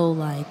felt so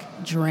like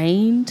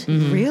drained.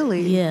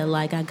 Really? Yeah,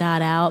 like I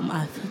got out,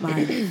 my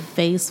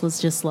face was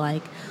just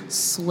like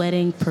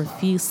sweating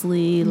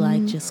profusely,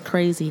 like just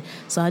crazy.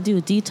 So I do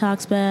a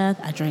detox bath,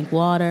 I drink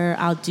water,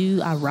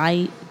 I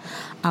write,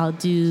 I'll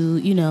do,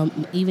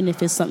 even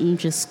if it's something,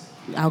 just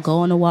I'll go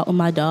on a walk with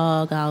my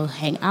dog, I'll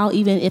hang out.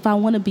 Even if I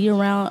want to be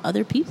around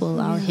other people,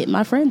 I'll hit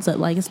my friends up.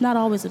 Like, it's not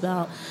always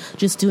about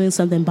just doing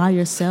something by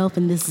yourself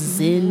and this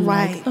zen,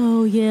 like,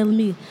 oh yeah, let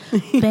me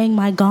bang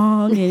my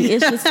gong. And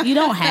it's just, you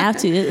don't have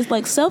to. It's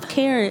like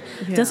self-care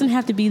doesn't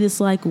have to be this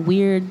like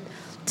weird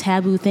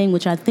taboo thing,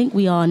 which I think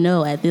we all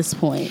know at this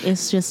point.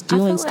 It's just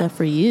doing stuff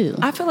for you.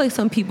 I feel like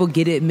some people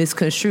get it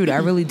misconstrued. I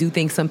really do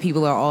think some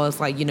people are always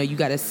like, you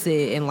got to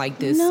sit in like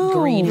this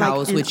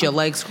greenhouse with your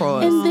legs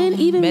crossed. And then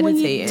even when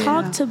you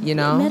talk to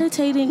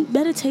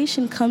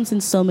meditation comes in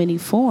so many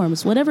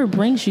forms. Whatever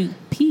brings you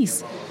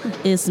peace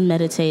is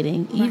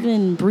meditating.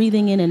 Even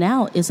breathing in and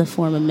out is a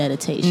form of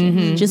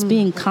meditation. Just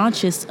being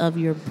conscious of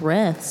your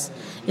breaths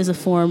is a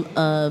form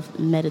of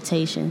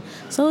meditation.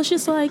 So it's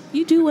just like,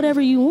 you do whatever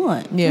you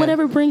want,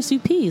 whatever brings you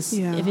peace.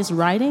 If it's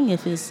writing,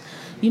 if it's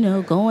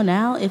going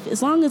out,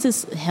 as long as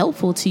it's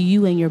helpful to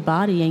you and your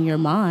body and your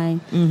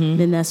mind,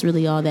 then that's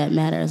really all that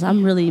matters.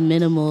 I'm really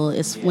minimal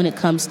when it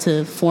comes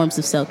to forms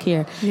of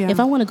self-care. If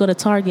I want to go to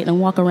Target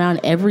and walk around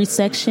every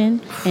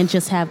section and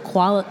just have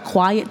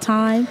quiet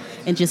time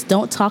and just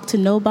don't talk to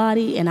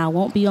nobody, and I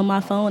won't be on my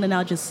phone, and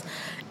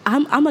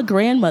I'm a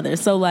grandmother,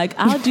 so like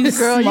I'll do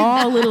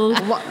small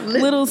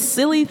little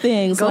silly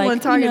things. Go on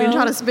Target and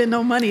try to spend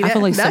no money. I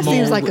feel like that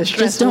seems like a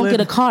stressful. Just don't get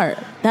a cart.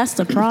 That's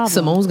the problem.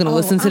 Simone's gonna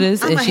listen to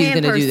this, and she's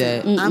gonna do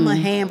that. I'm a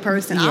hand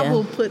person. I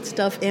will put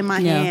stuff in my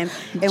hand.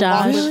 And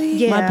Josh,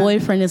 my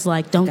boyfriend is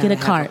like, don't get a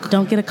cart.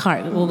 Don't get a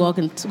cart. We'll go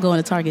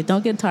into Target.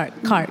 Don't get a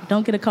cart.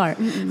 Don't get a cart.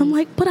 I'm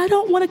like, but I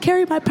don't want to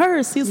carry my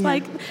purse. He's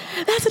like,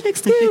 that's an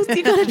excuse.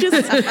 You gotta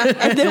just,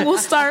 and then we'll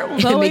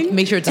start going.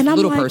 Make sure it's a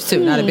little purse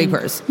too, not a big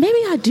purse. Maybe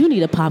I do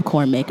need a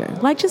popcorn maker.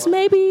 Like, just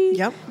maybe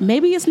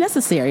it's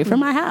necessary for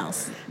my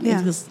house.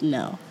 Just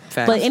no.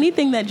 Facts. But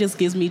anything that just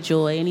gives me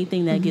joy,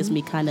 anything that gives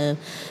me kind of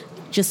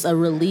just a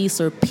release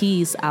or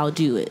peace, I'll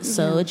do it.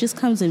 So it just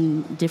comes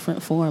in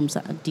different forms.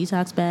 A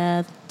detox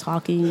bath,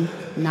 talking,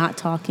 not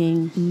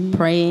talking,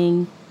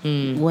 praying,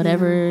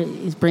 whatever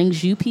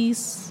brings you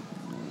peace,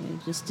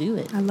 just do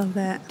it. I love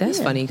that. That's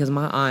funny because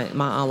my aunt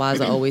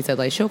Liza always said,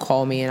 like, she'll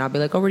call me and I'll be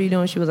like, oh, what are you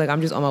doing? She was like,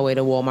 I'm just on my way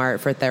to Walmart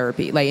for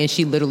therapy. Like, and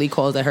she literally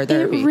calls it her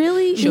therapy. It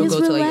really she'll is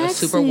go to like a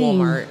relaxing. super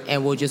Walmart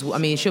and we'll just, I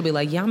mean, she'll be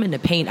like, yeah, I'm in the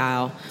paint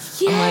aisle.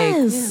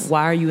 Yes. I'm like,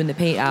 why are you in the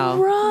paint aisle?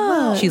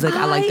 Bruh, She's like,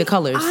 I like the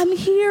colors. I'm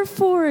here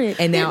for it.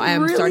 And now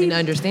I'm really, starting to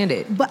understand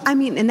it. But I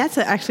mean, and that's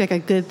actually like a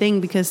good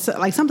thing because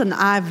like something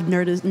I've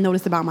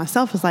noticed about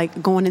myself is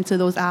like going into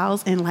those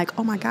aisles and like,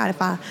 oh my God,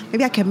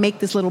 maybe I can make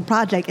this little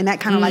project, and that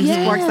kind of like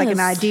sparks like an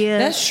idea.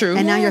 That's true.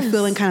 And now you're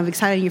feeling kind of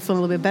excited and you're feeling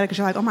a little bit better because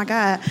you're like, oh my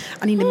God,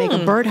 I need to make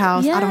a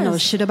birdhouse. I don't know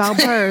shit about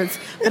birds,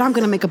 but I'm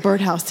going to make a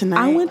birdhouse tonight.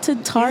 I went to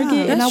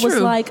Target and I was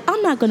true. like,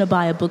 I'm not going to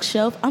buy a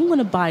bookshelf. I'm going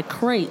to buy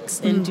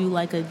crates and do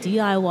like a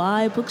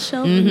DIY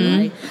bookshelf.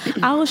 And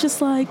like, I was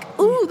just like,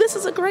 ooh, this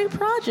is a great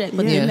project.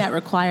 But then that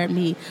required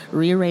me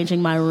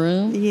rearranging my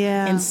room.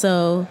 Yeah. And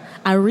so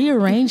I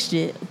rearranged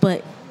it,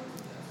 but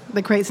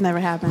the crates never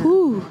happened.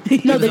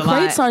 no, the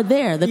crates are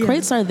there. The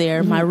crates are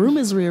there. My room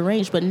is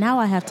rearranged, but now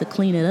I have to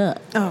clean it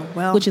up. Oh,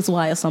 well. Which is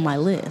why it's on my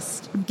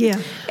list. Yeah.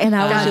 And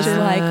I was just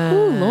like,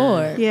 ooh,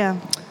 Lord. Yeah.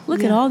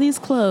 Look at all these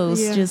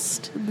clothes. Yeah.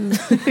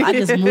 I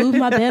just moved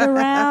my bed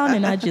around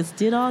and I just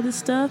did all this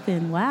stuff,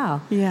 and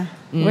wow. Yeah.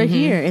 We're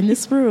here in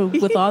this room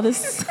with all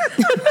this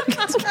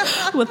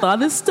with all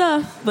this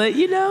stuff. But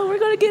you know, we're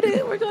gonna get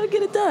it. We're gonna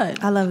get it done.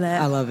 I love that.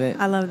 I love it.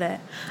 I love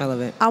that. I love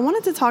it. I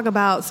wanted to talk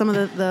about some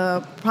of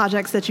the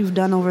projects that you've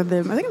done over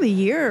the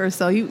year or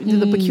so. You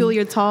did the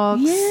Peculiar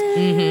Talks.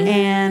 Yes.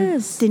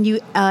 And then you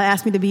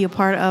asked me to be a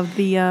part of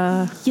the...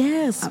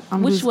 yes.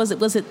 Which was it?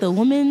 Was it the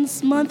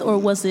Women's Month or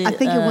was it... I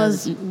think it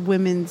was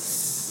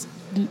Women's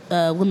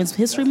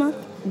History Month?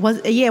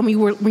 When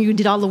you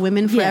did all the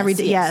women for every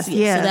day. Yes. So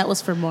that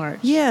was for March.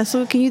 Yeah.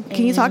 So can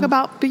you talk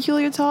about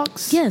Peculiar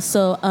Talks? Yeah.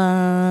 So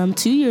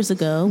 2 years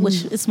ago,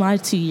 which is my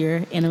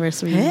 2-year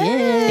anniversary.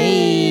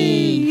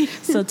 Hey.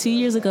 So 2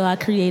 years ago, I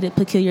created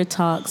Peculiar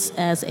Talks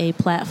as a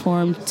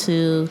platform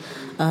to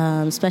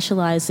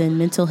specialize in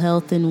mental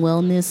health and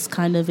wellness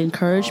kind of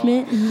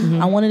encouragement.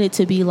 I wanted it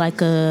to be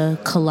like a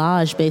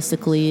collage,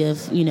 basically,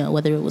 of, you know,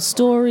 whether it was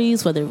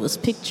stories, whether it was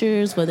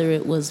pictures, whether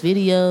it was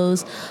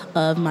videos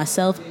of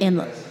myself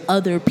and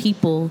other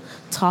people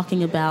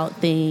talking about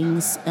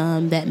things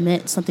that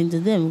meant something to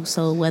them.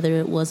 So whether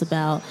it was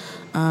about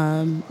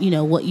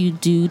what you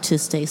do to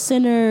stay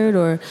centered,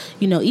 or,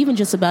 you know, even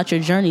just about your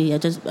journey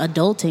of just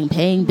adulting,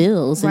 paying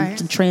bills, and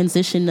the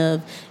transition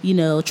of, you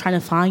know, trying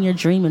to find your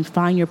dream and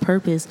find your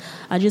purpose.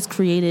 I just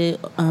created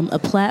a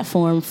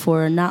platform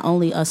for not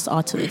only us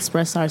all to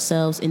express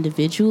ourselves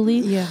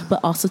individually,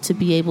 but also to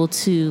be able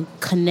to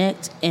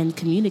connect and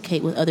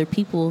communicate with other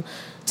people,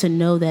 to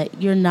know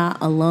that you're not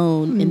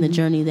alone in the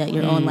journey that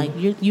you're on. Like,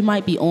 you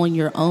might be on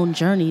your own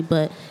journey,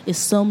 but it's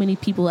so many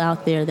people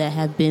out there that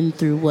have been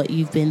through what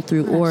you've been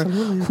through, or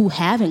who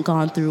haven't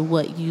gone through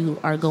what you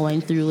are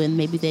going through, and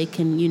maybe they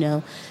can, you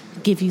know,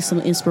 give you some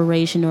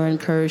inspiration or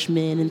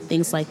encouragement and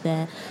things like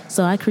that.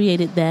 So I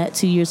created that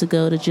 2 years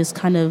ago to just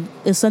kind of,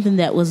 it's something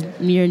that was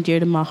near and dear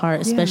to my heart,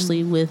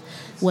 especially with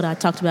what I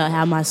talked about,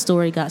 how my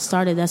story got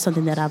started. That's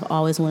something that I've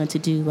always wanted to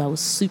do. I was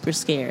super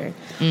scared.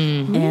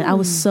 And I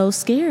was so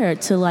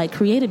scared to like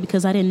create it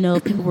because I didn't know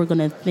if people were going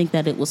to think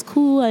that it was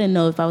cool. I didn't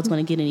know if I was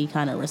going to get any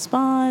kind of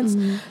response.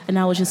 And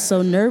I was just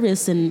so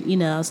nervous. And, you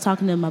know, I was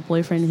talking to my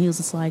boyfriend and he was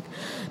just like,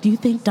 do you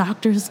think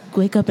doctors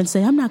wake up and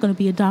say, I'm not going to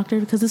be a doctor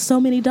because there's so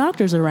many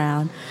doctors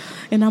around?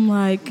 And I'm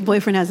like...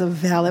 Boyfriend has a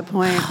valid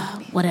point.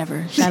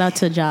 Whatever. Shout out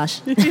to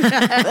Josh.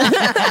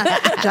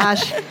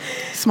 Josh,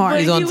 smart.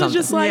 But he was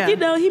just like, you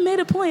know, he made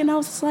a point. And I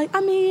was just like,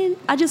 I mean,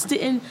 I just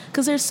didn't...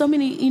 Because there's so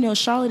many, you know,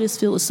 Charlotte is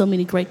filled with so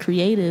many great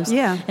creatives.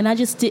 Yeah. And I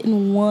just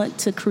didn't want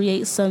to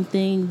create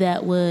something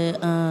that would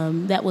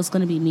that was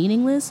going to be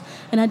meaningless.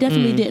 And I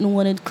definitely didn't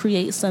want to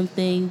create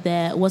something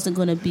that wasn't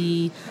going to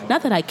be...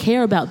 Not that I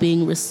care about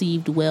being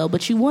received well,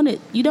 but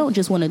you don't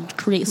just want to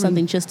create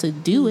something just to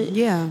do it.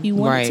 Yeah. You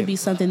want it to be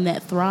something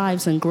that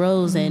thrives and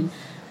grows, and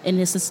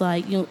it's just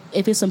like, you know,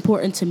 if it's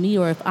important to me,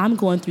 or if I'm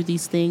going through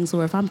these things,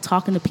 or if I'm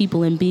talking to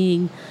people and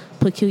being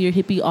peculiar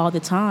hippie all the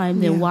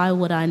time, then why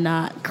would I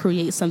not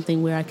create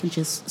something where I can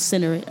just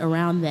center it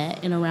around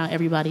that and around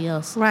everybody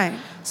else? Right.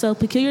 So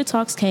Peculiar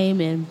Talks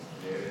came in.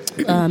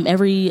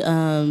 Every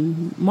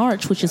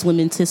March, which is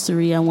Women's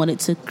History, I wanted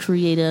to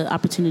create an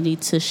opportunity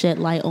to shed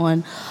light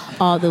on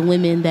all the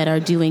women that are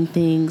doing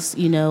things,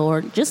 you know,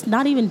 or just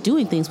not even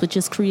doing things, but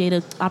just create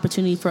an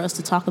opportunity for us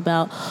to talk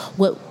about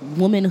what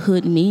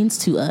womanhood means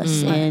to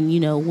us. And, you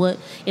know,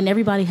 and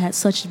everybody had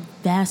such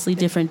vastly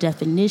different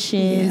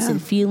definitions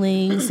and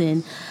feelings,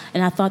 and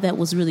I thought that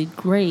was really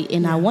great.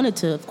 And I wanted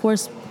to, of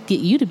course, get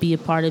you to be a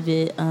part of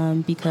it,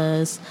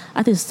 because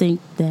I just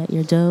think that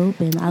you're dope,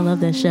 and I love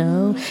that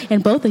show.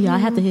 And both of y'all, I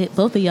have to hit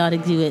both of y'all to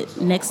do it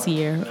next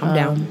year. I'm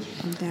down.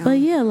 But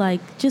yeah, like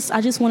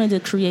I just wanted to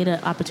create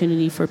an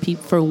opportunity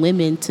for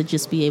women to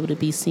just be able to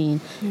be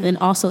seen. And then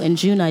also in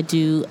June I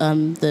do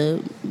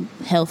the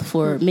health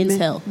for men's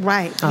health.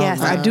 Right.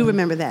 Yes, I do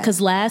remember that.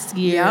 Because last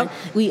year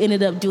we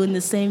ended up doing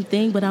the same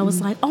thing, but I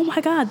was like, oh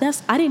my God,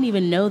 I didn't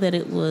even know that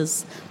it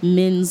was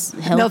Men's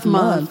Health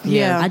Month.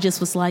 Yeah. I just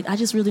was like, I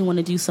just really want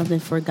to do something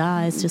for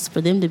guys, just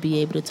for them to be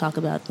able to talk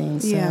about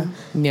things. So,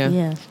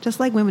 yeah. Just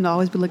like women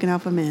always be looking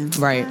out for men.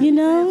 Right. You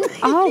know,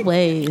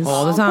 always.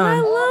 All the time.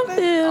 I love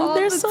them.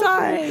 They're so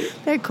great.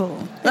 They're cool.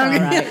 All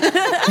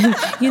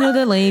right. You know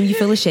they're lame. You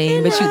feel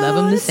ashamed, but you love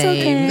them the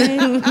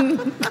same. Okay.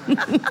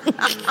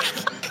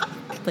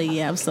 But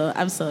yeah,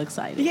 I'm so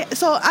excited. Yeah.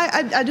 So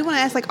I do want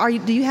to ask, like,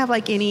 do you have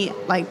like any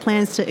like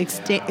plans to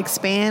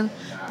expand,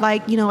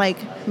 like, you know,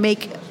 like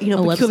make, you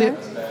know, a peculiar?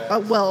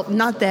 website? Well,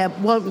 not that.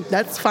 Well,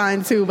 that's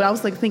fine too. But I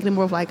was like thinking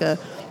more of like an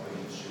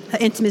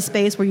intimate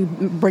space where you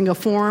bring a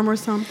forum or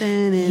something.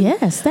 And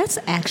Yes, that's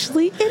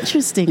actually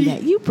interesting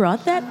that you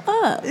brought that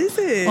up. Is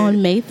it?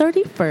 On May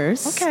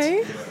 31st,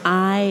 Okay.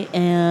 I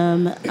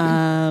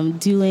am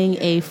doing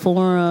a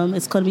forum.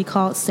 It's going to be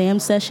called Sam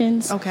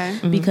Sessions. Okay.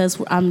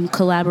 Because I'm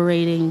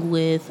collaborating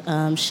with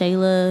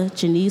Shayla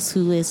Janice,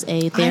 who is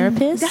a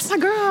therapist. That's my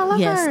girl. I love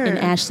her. And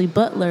Ashley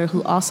Butler,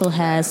 who also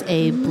has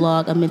a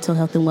blog, a mental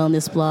health and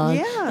wellness blog.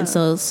 Yeah. And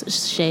so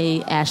it's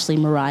Shay, Ashley,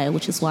 Mariah,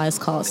 which is why it's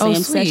called Sam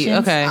sweet. Sessions.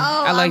 Okay.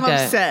 I like I'm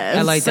that. obsessed.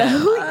 I like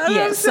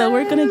that. So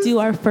we're going to do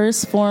our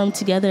first forum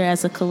together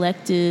as a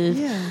collective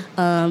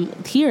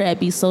here at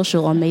Be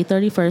Social on May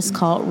 31st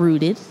called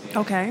Rooted.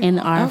 Okay. And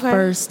our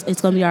first,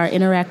 it's going to be our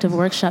interactive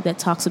workshop that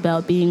talks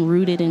about being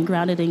rooted and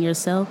grounded in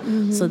yourself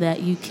so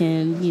that you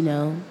can, you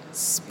know,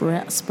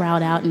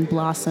 sprout out and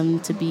blossom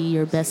to be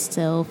your best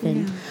self.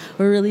 And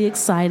we're really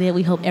excited.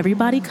 We hope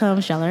everybody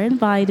comes. Y'all are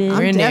invited.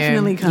 I'm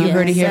definitely coming. You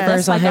heard it here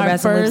first on like our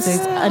Headbats and first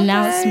Lipsticks.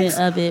 announcement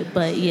of it.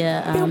 But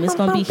it's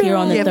going to be here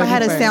on the 31st. If I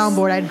had a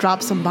soundboard, I'd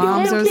drop some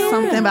bombs or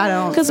something, but I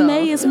don't. Because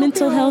May is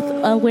Mental Health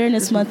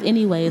Awareness Month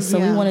anyway, so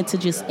we wanted to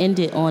just end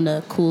it on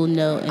a cool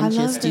note and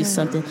just do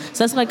something.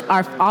 So that's like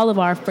all of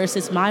our first.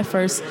 It's my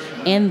first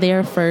and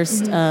their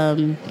first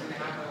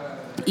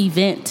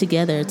event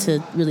together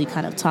to really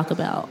kind of talk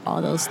about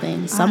all those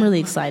things. So I'm really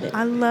excited.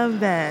 I love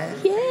that.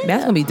 Yeah,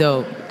 That's gonna be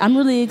dope. I'm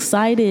really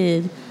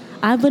excited.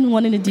 I've been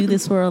wanting to do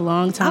this for a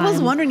long time. I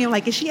was wondering,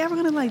 like, is she ever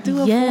gonna like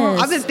do a Yes.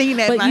 forum? I've been thinking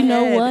that. But in my you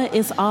know head. what?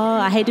 It's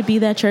all. I hate to be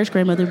that church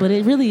grandmother, but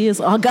it really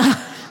is all God.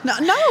 No.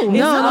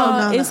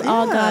 It's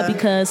all God,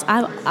 because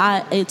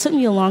it took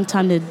me a long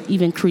time to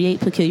even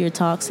create Peculiar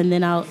Talks, and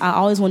then I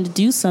always wanted to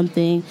do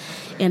something,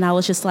 and I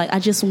was just like, I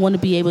just want to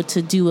be able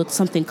to do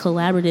something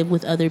collaborative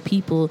with other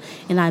people,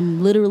 and I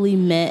literally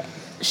met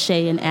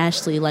Shay and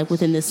Ashley like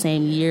within the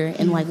same year,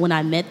 and like when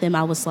I met them,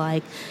 I was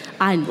like,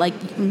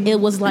 it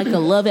was like a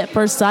love at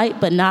first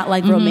sight, but not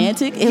like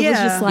romantic. It was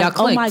just like,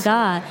 oh my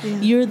God,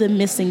 you're the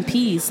missing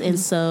piece, and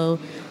so.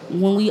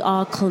 When we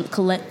all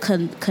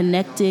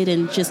connected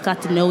and just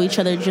got to know each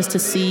other just to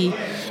see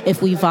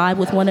if we vibe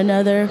with one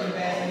another,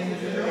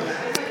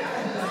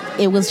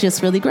 it was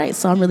just really great.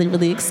 So I'm really,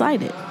 really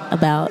excited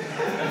about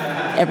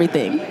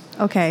everything.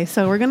 Okay,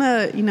 so we're going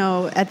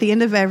to, at the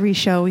end of every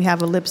show, we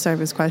have a lip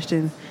service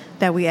question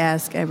that we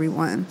ask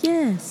everyone.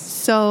 Yes.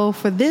 So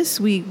for this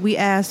week, we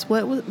asked,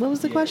 what was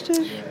the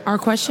question? Our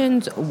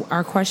question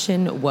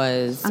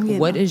was,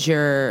 what is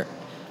your...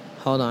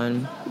 Hold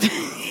on.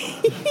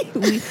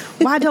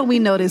 Why don't we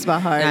know this by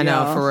heart? I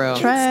know, y'all? for real.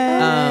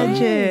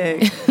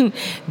 Tragic.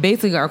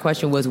 Basically, our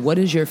question was, what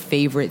is your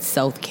favorite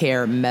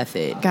self-care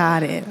method?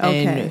 Got it.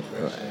 Okay.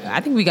 And I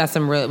think we got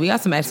some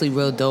actually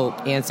real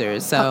dope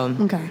answers. So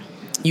okay.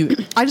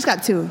 I just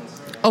got two.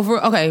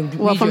 Okay.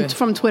 Well,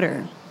 from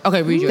Twitter.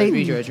 Okay, read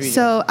yours.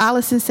 So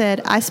Allison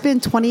said, I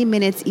spend 20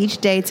 minutes each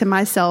day to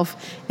myself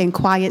in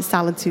quiet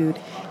solitude.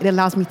 It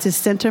allows me to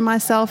center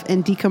myself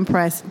and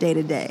decompress day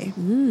to day.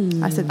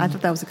 I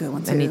thought that was a good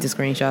one too. I need to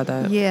screenshot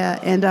that. Yeah,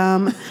 and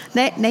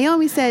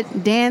Naomi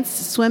said dance,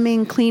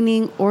 swimming,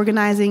 cleaning,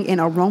 organizing,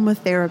 and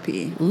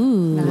aromatherapy.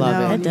 Ooh,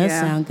 love it. That does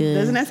sound good.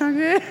 Doesn't that sound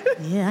good?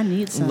 Yeah, I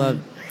need some.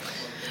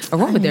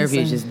 Aromatherapy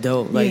is just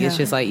dope. Like it's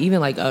just like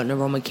even like an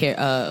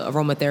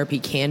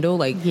aromatherapy candle.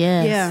 Like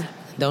yeah.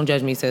 Don't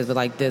judge me, sis, but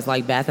like this,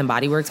 like Bath and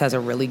Body Works has a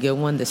really good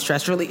one. The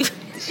stress relief.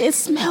 It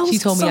smells. She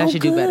told me I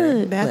should do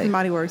better. Bath and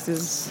Body Works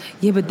is.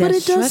 Yeah, but that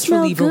stress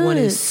reliever one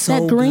is so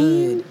that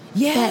green, good.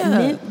 Yeah, that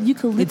mint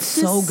eucalyptus. It's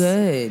so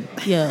good.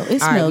 Yo,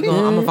 it smells good.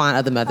 I'm gonna find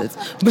other methods.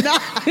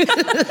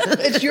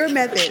 It's your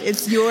method.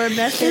 It's your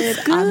method.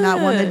 I'm not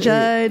one to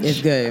judge.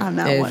 It's good. I'm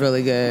not It's one.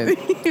 really good.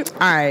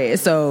 All right.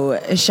 So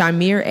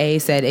Shamir A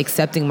said,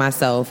 accepting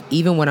myself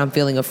even when I'm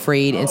feeling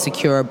afraid,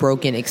 insecure,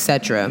 broken,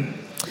 etc.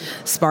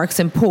 Sparks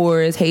and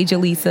Pores. Hey,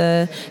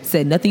 Jaleesa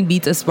said nothing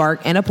beats a spark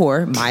and a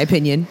pour. My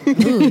opinion.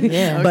 Ooh,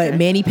 yeah. But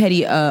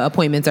mani-pedi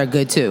appointments are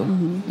good too.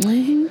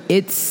 Mm-hmm.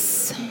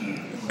 It's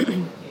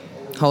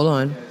hold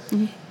on.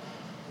 Mm-hmm.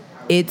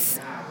 It's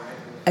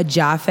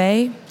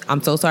Ajafe.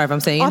 I'm so sorry if I'm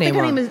saying your name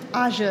wrong. I think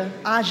her name is Aja.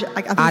 I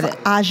think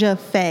it's Aja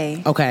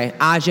Faye. Okay,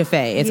 Aja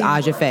Faye. It's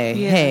Aja Faye.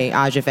 Yeah. Hey,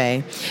 Aja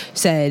Faye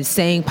said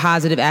saying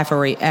positive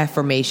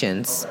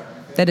affirmations.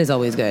 That is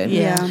always good.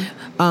 Yeah.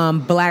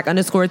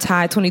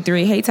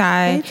 Black_Ty23. Hey,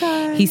 Ty. Hey,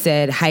 Ty. He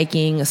said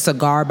hiking,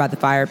 cigar by the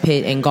fire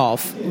pit, and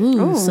golf.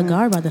 Ooh,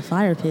 cigar by the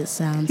fire pit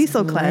sounds. He's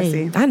so great.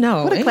 classy. I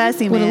know. What a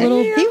classy With man.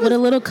 a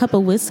little cup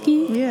of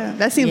whiskey. Yeah,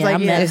 that seems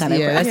like that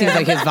Seems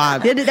like his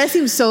vibe. That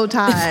seems so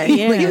Ty. Yeah,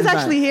 He was his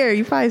actually here.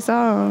 You probably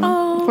saw him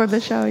for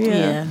the show.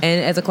 Yeah. And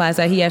as a class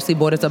act, he actually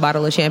bought us a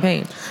bottle of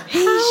champagne.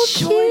 How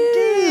cute.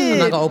 I'm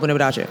not gonna open it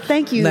without you.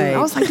 Thank you. Like, I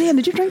was like, damn,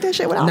 did you drink that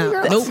shit without me,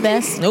 girl? Nope.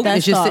 That's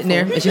It's just sitting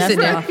there. thoughtful. It's just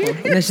sitting there.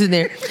 It's just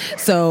there.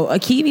 So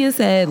Akivia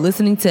said,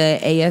 listening to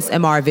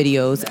ASMR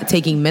videos,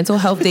 taking mental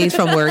health days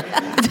from work.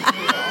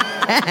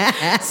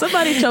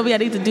 Somebody told me I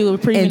need to do a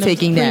premium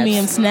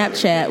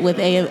Snapchat with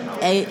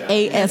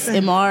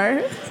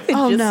ASMR.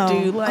 Oh,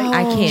 no.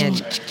 I can't.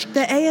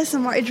 The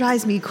ASMR, it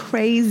drives me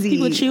crazy.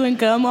 People chewing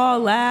gum all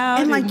loud.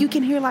 And like you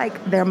can hear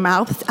like their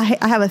mouth.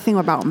 I have a thing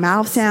about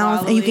mouth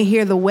sounds, and you can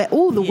hear the wet.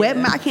 Ooh, the wet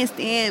mouth. I can't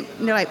stand.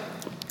 And they're like,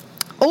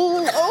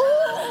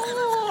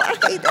 oh, I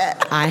hate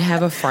that. I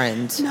have a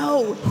friend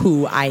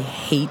who I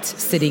hate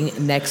sitting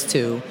next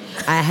to.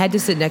 I had to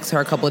sit next to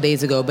her a couple of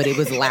days ago, but it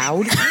was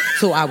loud,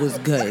 so I was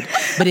good.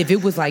 But if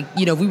it was like,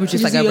 if we were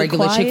just like a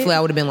regular Chick-fil-A, I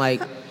would have been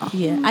like,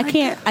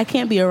 I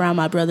can't be around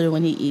my brother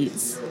when he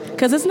eats.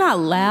 Because it's not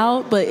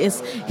loud, but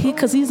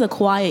because he's a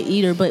quiet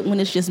eater. But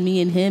when it's just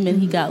me and him, and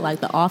he got like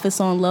The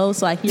Office on low,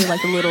 so I hear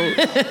like the little.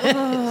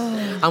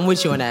 I'm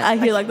with you on that. I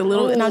hear like the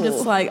little, and I'm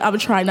just like, I'm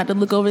trying not to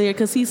look over there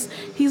because he's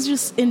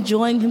just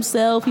enjoying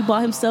himself. He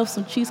bought himself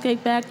some Cheesecake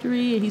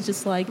Factory, and he's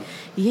just like,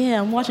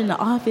 I'm watching The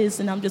Office,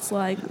 and I'm just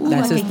like, ooh,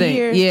 that's I his can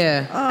thing.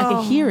 hear. I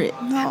can hear it.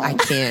 No, I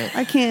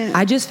can't.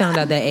 I just found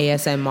out that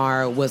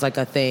ASMR was like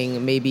a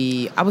thing.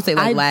 Maybe I would say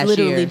like last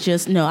year.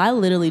 I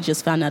literally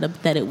just found out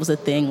that it was a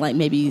thing like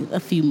maybe a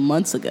few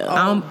months ago.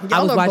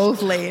 Y'all are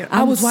both late.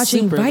 I was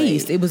watching Vice.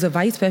 Late. It was a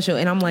Vice special,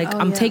 and I'm like,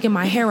 I'm taking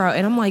my hair out,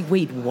 and I'm like,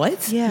 wait,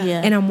 what?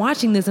 Yeah. And I'm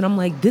watching this, and I'm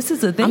like, this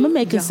is a thing. I'm gonna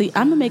make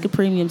a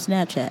premium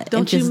Snapchat.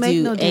 Don't and just you make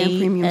do no damn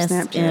premium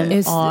Snapchat.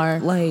 It's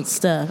like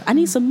stuff. I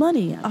need some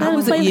money. I'm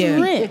trying to pay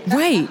some rent.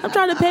 Right. I'm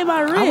trying to pay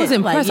my rent. I was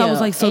impressed. I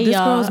was like, so this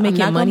girl's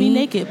making I'm not money. gonna be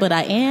naked, but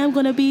I am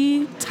gonna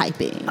be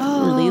typing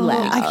really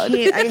loud. I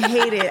can't. I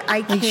hate it.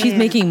 I can't. Like she's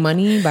making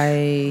money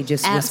by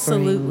just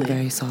Absolutely. whispering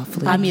very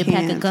softly. Buy me a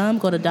pack of gum.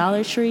 Go to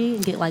Dollar Tree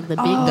and get like the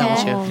big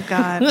pack. Oh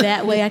God.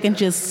 That way I can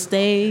just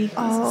stay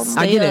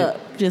I get up,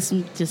 just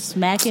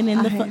smacking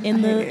in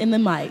the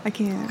mic. I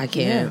can't.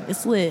 Yeah,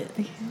 it's lit.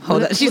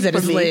 Hold on. She said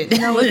it's lit.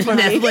 No, it's for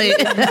That's me. lit.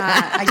 It's not.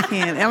 I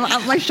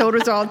can't. My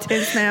shoulders are all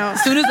tense now.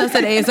 As soon as I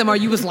said ASMR,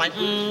 you was like,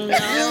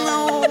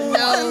 no,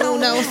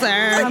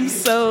 sir.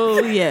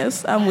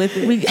 I'm with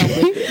it.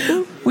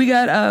 We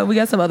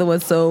got some other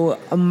ones. So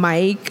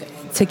Mike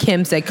to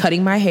Kim said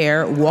cutting my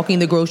hair, walking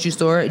the grocery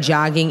store,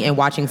 jogging, and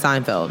watching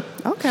Seinfeld.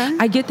 Okay.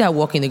 I get that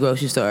walking the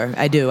grocery store.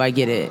 I do. I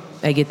get it.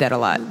 I get that a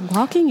lot.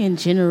 Walking in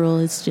general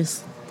is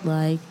just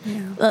like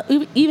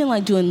even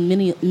like doing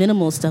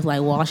minimal stuff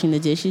like washing the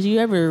dishes. You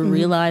ever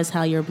realize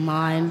how your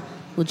mind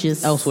will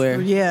just elsewhere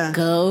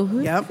go?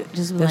 Yep.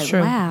 Just be That's like,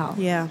 true. wow.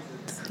 Yeah.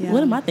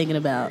 What am I thinking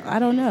about? I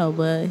don't know,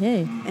 but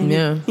hey.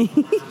 Yeah.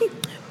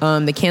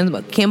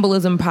 The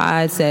Cannibalism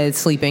Pod said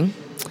sleeping.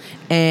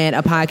 And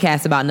a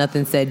podcast about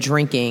nothing said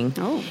drinking.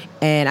 Oh.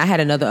 And I had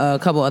a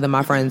couple other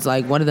my friends,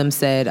 like one of them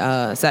said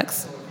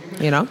sex,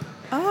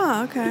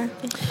 Oh, okay.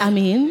 I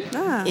mean,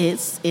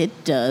 it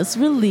does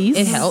release.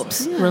 It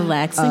helps.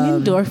 Relaxing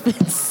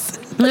endorphins.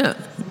 Yeah.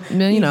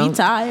 You be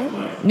tired.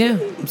 Yeah.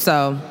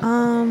 So.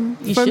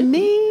 For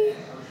me,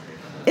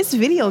 it's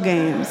video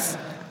games.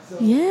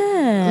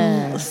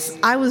 Yeah.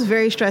 I was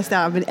very stressed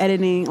out. I've been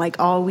editing like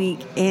all week,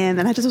 and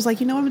then I just was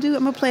like, you know what I'm gonna do?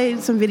 I'm gonna play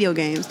some video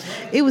games.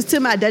 It was to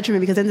my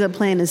detriment because I ended up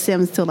playing The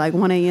Sims till like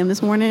 1 a.m.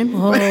 this morning.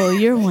 Oh,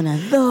 you're one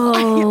of those.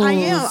 I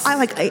am.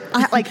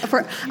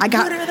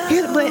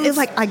 But it's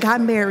like I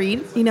got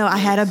married. I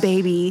had a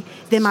baby.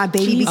 Then my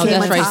baby became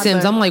that's a right, toddler.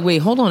 Sims. I'm like, wait,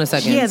 hold on a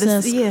second. Yeah,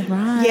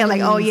 Christ.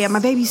 like, oh yeah, my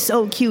baby's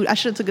so cute. I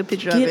should have took a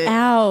picture of it. Get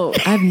out.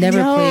 I've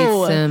never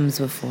played Sims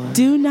before.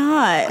 Do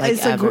not. Like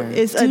It's ever.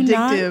 it's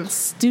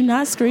addictive. Do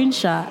not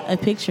screenshot a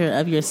picture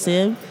of your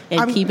Sim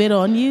and keep it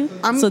on you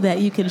so that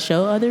you can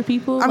show other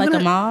people a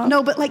mom.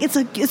 No, but like it's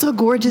a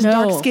gorgeous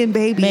dark skinned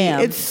baby. Ma'am,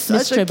 It's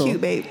such a cute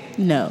baby.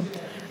 No.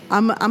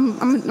 I'm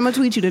gonna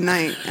tweet you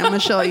tonight. I'm gonna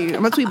show you.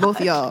 I'm gonna tweet both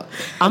of y'all.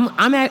 I'm You're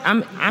down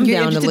to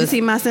interested to listen.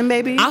 see my Sim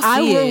baby?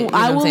 I will.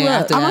 I will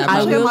look. I'm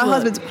gonna show you my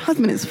look.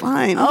 husband is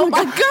fine. Oh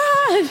my God.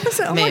 I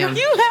said, oh my Ma'am. God.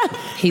 You have.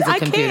 He's a I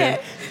computer.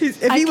 can't.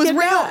 If he was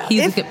real,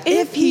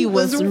 if he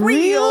was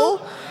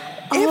real.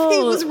 If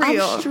he was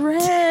real. I'm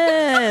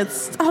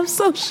stressed. I'm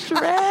so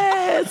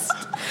stressed.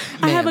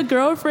 I have a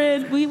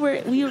girlfriend.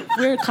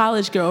 We're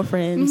college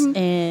girlfriends,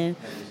 and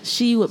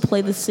she would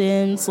play The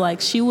Sims. Like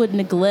she would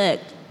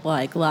neglect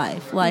like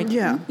life. Like,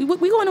 yeah. we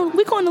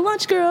going to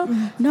lunch, girl.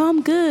 No,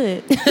 I'm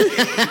good.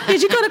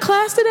 Did you go to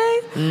class today?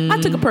 I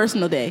took a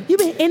personal day. You've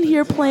been in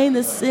here playing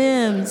The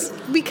Sims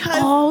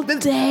because all the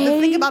day. The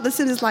thing about The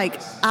Sims is like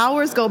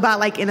hours go by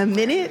like in a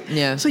minute.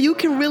 Yeah. So you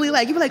can really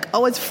like, you be like,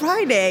 oh, it's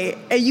Friday,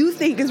 and you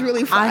think it's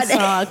really Friday. I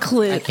saw a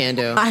clip. I can't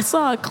do. I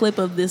saw a clip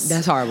of this.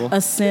 That's horrible.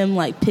 A Sim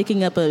like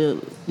picking up a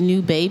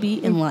new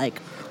baby and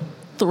like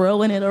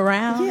throwing it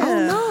around. Yeah.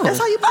 Oh no. That's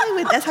how you play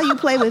with. That's how you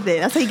play with it.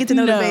 That's how you get to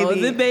know the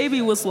baby. The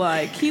baby was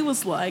like, he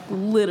was like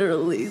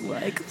literally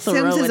like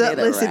throwing Sims is it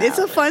listen, around. it's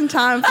a fun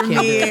time for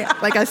me.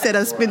 Like I said,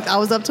 I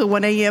was up till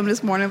 1 a.m.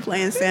 this morning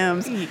playing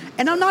Sims,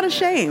 and I'm not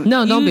ashamed.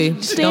 No, don't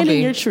be. Stand Don't in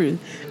be. your truth.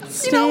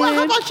 You know what?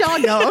 How about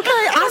y'all go? Okay,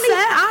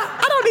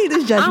 I don't need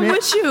this judgment. I'm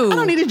with you. I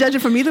don't need this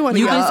judgment from either one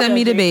You of y'all. can send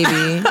me the baby.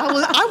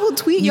 I will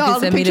tweet You y'all can the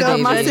send me the picture of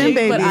my baby. Sim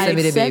baby. But I Send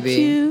me the accept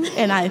baby. you,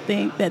 and I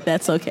think that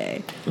that's okay.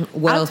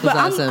 What else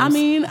besides Sims? I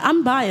mean,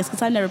 I'm biased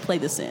because I never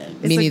played The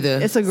Sims. Me neither.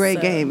 It's a great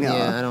So, game, y'all.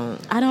 Yeah,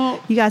 I I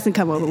don't. You guys can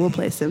come over. We'll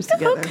play Sims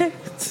together. Okay.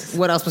 don't.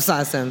 What else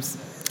besides Sims?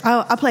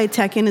 I played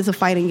Tekken. It's a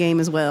fighting game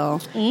as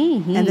well.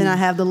 Mm-hmm. And then I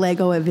have the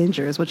Lego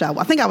Avengers, which I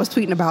think I was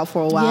tweeting about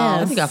for a while.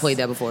 Yes. I think I played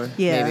that before.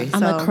 Yeah. Maybe.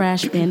 I'm a So-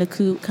 Crash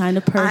Bandicoot kind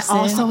of I person.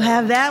 also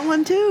have that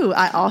one too.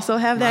 I also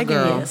have that My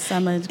girl. game. Yes,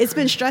 I'm a. It's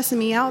been stressing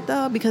me out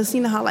though because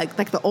you know how like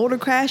the older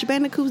Crash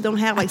Bandicoots don't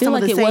have like I feel some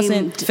like of the it same.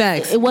 wasn't.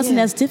 Facts. It wasn't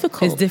Yeah. as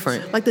difficult. It's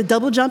different. Like the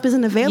double jump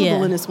isn't available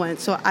Yeah. in this one,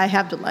 so I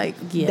have to like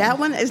that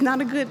one is not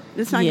a good.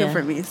 It's not Yeah. good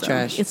for me. So.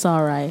 Trash. It's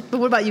all right. But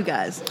what about you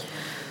guys?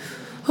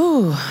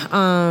 Whew,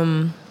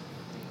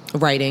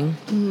 writing.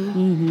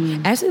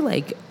 Mm-hmm. Actually,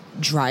 like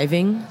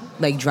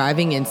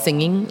driving and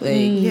singing. Like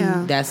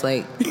Yeah. that's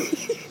like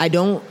I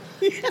don't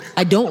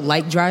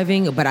like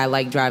driving, but I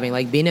like driving.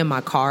 Like being in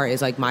my car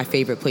is like my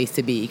favorite place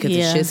to be because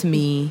Yeah. it's just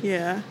me.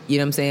 Yeah. You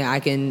know what I'm saying? I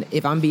can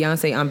if I'm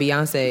Beyonce, I'm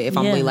Beyonce. If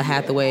I'm Yeah. Layla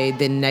Hathaway,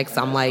 then next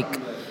I'm like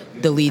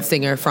the lead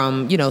singer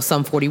from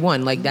Sum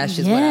 41. Like that's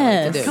just what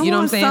I like to Yes. do. You know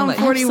what I'm saying? Sum Like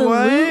 41.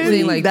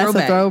 Absolutely. like That's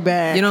a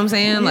throwback. You know what I'm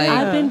saying? Like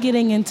I've been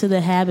getting into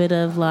the habit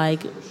of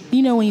like,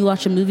 when you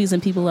watch the movies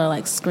and people are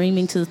like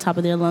screaming to the top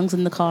of their lungs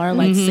in the car,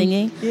 like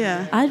singing.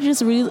 Yeah. I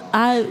just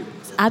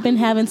I've been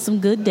having some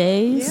good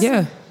days.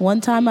 Yeah.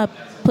 One time I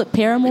put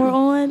Paramore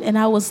on and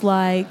I was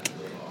like,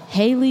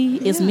 Haley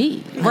is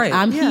me. Like, Right.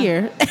 I'm Yeah.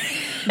 here.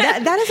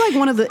 that is like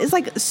one of the. It's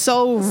like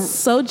so.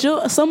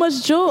 so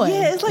much joy.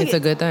 Yeah, it's like It's a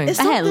good thing. it's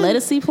I had something-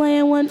 Lettucey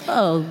playing one.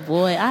 Oh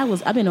boy,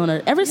 I've been on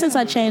it ever since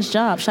I changed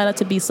jobs. Shout out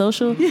to Be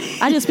Social.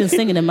 I just been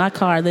singing in my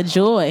car. The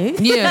joy.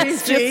 Yeah.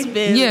 It's just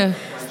been Yeah.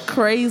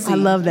 crazy. I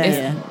love that.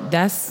 Yeah.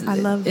 That's I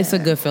love it's a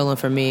that. good feeling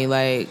for me.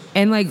 Like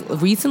and like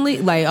recently,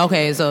 like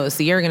okay, so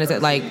Sierra gonna say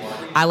like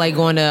I like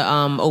going to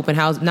not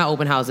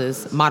open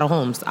houses, model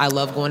homes. I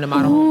love going to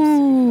model homes.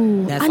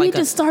 Ooh, That's I like need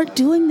to start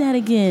doing that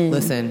again.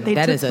 Listen, They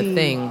that took is a me-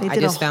 thing. they I did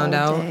a just found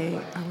whole out. day.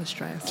 I was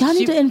stressed. Y'all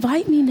need to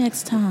invite me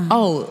next time.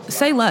 Oh,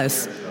 say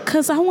less.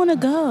 Cause I want to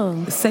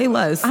go. Say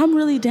less. I'm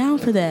really down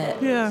for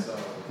that. Yeah.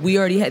 We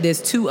already had.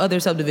 There's 2 other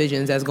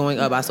subdivisions that's going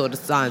up. I saw the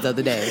signs the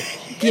other day.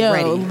 Yo,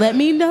 Ready. let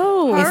me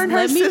know. Her and her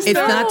Let me sister. It's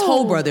not know.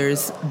 Toll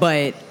Brothers,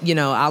 but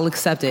I'll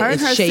accept it. Her and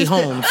It's her Shea sister-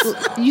 Holmes.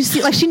 You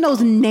see, like she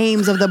knows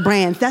names of the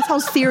brands. That's how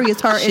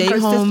serious her and Shea her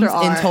Holmes sister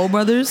are. and Toll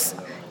Brothers.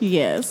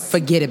 Yes.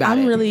 Forget about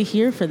it. I'm really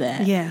here for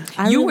that. Yeah.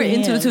 You were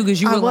into it too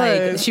because you I were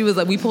like, was. she was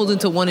like, we pulled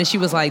into one and she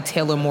was like,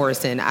 Taylor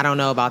Morrison. I don't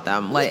know about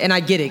them. Like, and I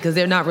get it because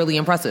they're not really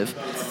impressive.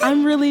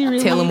 I'm really,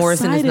 really Taylor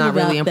Morrison is excited not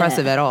really about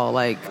impressive that. at all.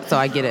 Like, so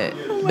I get it.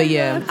 But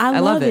yeah, I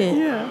love it.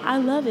 Yeah. I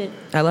love it.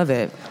 I love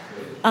it.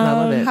 I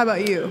love it. How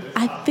about you?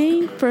 I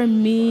think for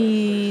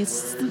me,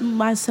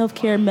 my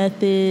self-care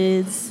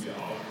methods,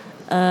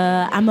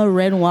 I'm a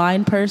red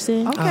wine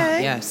person.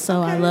 Okay. yes.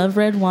 So I love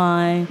red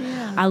wine.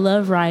 Yeah. I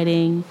love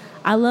writing.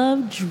 I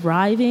love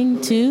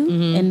driving too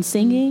and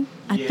singing.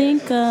 I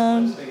think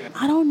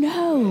I don't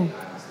know.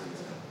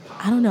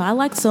 I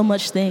like so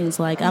much things.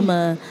 Like I'm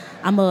a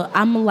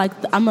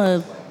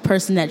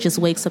person that just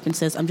wakes up and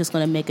says, I'm just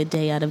going to make a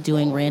day out of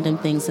doing random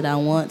things that I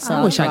want. So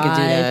I wish I could do drive.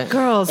 that.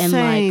 Girl, And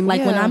same.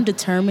 like when yeah. I'm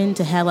determined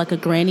to have like a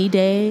granny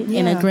day,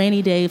 and a Yeah.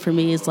 granny day for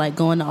me is like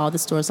going to all the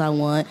stores I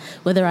want.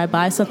 Whether I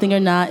buy something or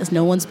not, it's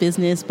no one's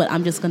business, but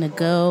I'm just gonna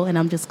go and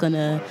I'm just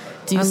gonna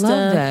do I love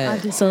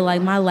stuff. that. So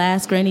like my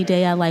last granny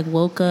day, I like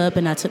woke up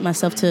and I took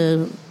myself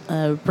to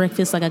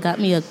breakfast. Like I got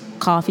me a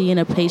coffee and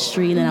a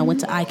pastry, and then I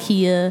went to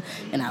IKEA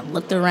and I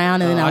looked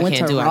around, and then Oh, I I went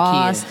can't to do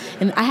Ross.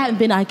 IKEA. And I hadn't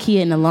been to IKEA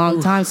in a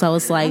long time, so I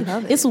was like,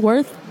 love it. it's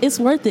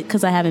worth it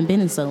because I haven't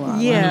been in so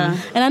long. Yeah.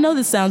 And I know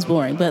this sounds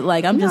boring, but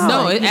like I'm just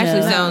No, like, it actually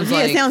you know, sounds Yeah,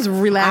 like it sounds I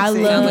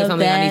relaxing. love like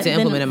something I that. need to Then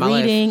implement in my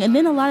life. reading, and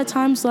then a lot of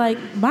times, like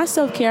my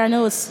self care. I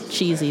know it's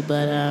cheesy,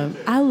 but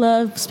I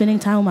love spending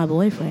time with my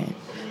boyfriend.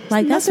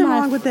 Like that's nothing my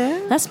wrong with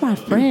that. That's my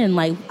friend.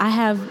 Like I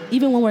have,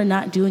 even when we're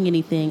not doing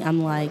anything,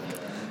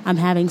 I'm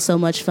having so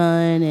much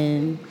fun,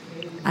 and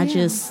I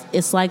just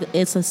it's like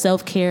it's a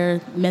self care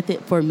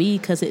method for me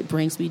because it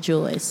brings me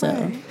joy. So.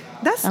 Right.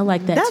 That's, I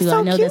like that that's too. So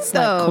I know cute, that's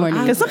not though. corny.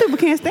 Because some people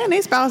can't stand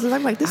their spouses.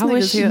 I'm like, this I nigga's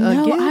wish- here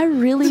No, again. I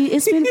really.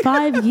 It's been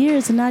 5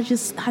 years, and I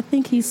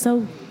think he's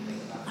so.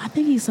 I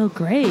think he's so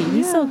great.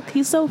 He's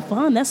so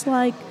fun. That's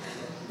my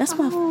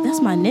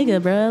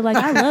nigga, bro. Like,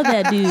 I love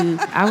that dude.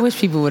 I wish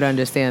people would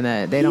understand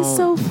that. He's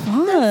so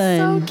fun.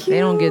 So cute. They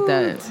don't get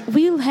that.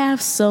 We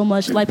have so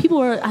much. Like,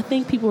 I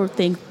think people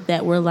think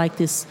that we're like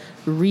this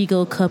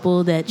regal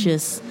couple that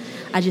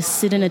I just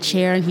sit in a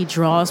chair and he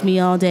draws me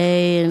all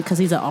day, and because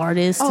he's an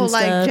artist and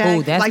like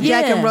stuff.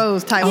 Jack and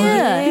Rose type.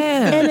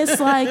 Yeah. And it's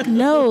like,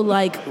 no,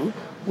 like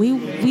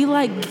we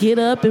like get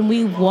up and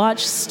we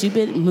watch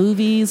stupid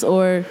movies,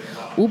 or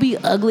we'll be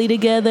ugly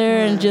together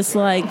and just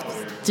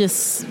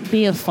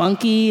being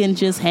funky and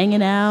just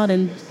hanging out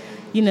and,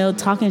 you know,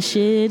 talking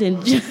shit,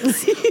 and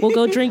just we'll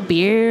go drink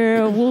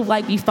beer, or we'll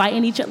like be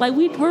fighting each other. Like,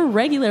 we're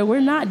regular. We're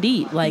not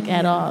deep, like,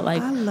 at all.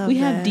 Like, we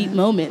have deep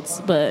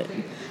moments, but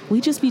we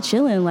just be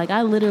chilling. Like,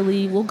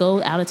 we'll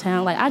go out of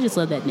town. Like, I just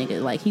love that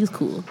nigga. Like, he's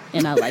cool,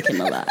 and I like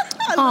him a lot.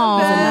 He's a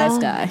nice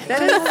guy.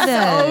 That is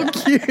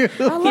so cute.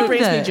 He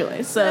brings me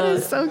joy. So that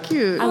is so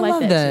cute. I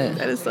like that.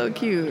 That is so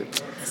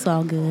cute. It's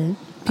all good.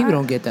 People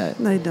don't get that.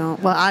 They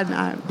don't. Well,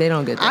 they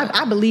don't get that.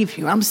 I believe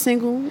you. I'm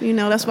single. You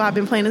know, that's why I've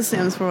been playing The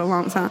Sims for a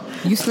long time.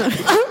 You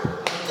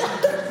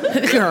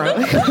girl.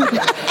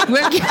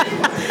 Ma'am.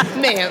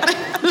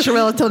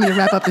 Sherelle is telling me to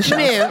wrap up the show.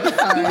 Ma'am.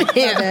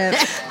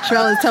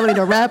 Sherelle is telling me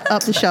to wrap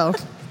up the show.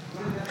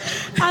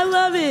 I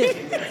love it.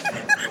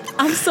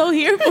 I'm so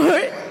here for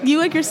it.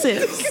 You and your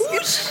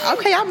sis.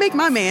 Okay, I'll make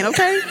my man,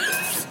 okay?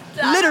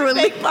 Literally.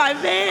 Make my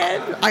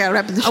man. I gotta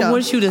wrap up the show. I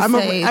want you to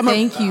say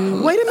thank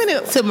you. Wait a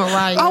minute. To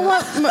Mariah. I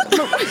want...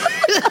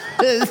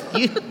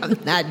 I'm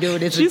not doing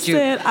this She with you.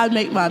 said, I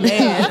make my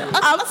man.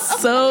 I'm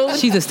so...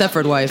 She's a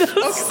Stepford wife.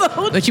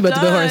 so But you about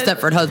to be her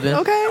Stepford husband.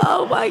 Okay.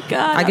 Oh, my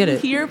God. I get I'm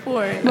it. here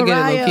for it.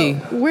 Mariah, I get it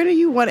low-key. where do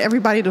you want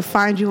everybody to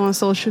find you on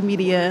social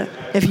media,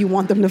 if you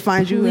want them to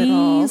find you at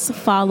all? Please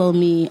follow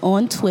me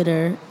on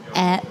Twitter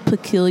at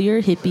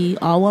Peculiar Hippie,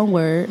 all one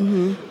word.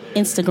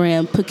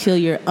 Instagram,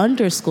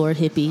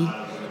 Peculiar_Hippie.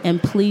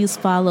 And please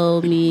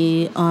follow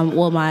me on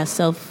my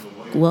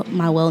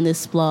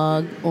wellness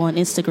blog on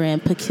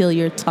Instagram,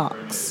 Peculiar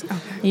Talks. Okay.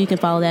 And you can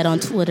follow that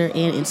on Twitter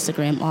and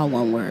Instagram, all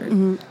one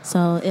word.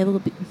 So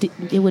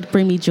it would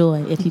bring me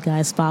joy if you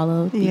guys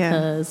followed,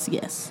 because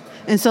yes.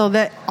 And so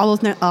that all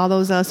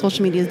those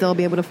social medias, they'll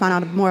be able to find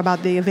out more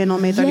about the event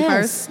on May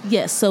 31st.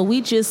 Yes. So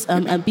we just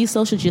Be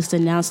Social just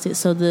announced it.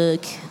 So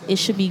it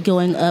should be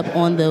going up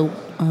on the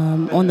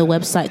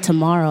website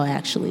tomorrow,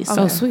 actually.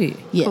 So sweet.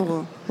 Yeah.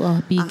 Cool.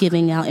 We'll be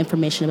giving out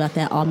information about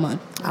that all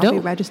month. I'll be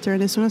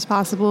registering as soon as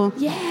possible.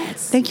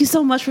 Yes. Thank you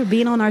so much for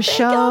being on our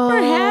show. Thank y'all for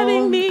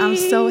having me. I'm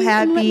so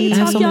happy. I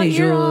have so many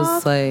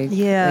jewels. Like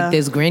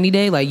this Granny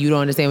Day, like, you don't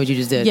understand what you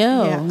just did.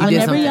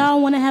 Whenever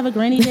y'all want to have a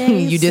Granny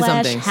Day, you did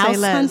something.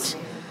 House hunt,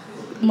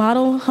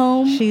 model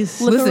home.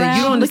 Listen, you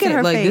don't understand. Look at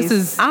her like face. This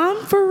is. I'm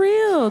for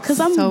real, because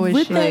I'm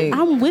with that.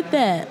 I'm with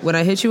that. When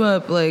I hit you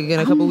up, like, in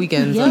a couple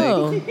weekends,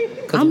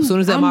 because as soon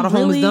as that model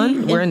home is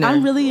done, we're in there.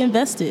 I'm really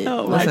invested.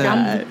 Oh my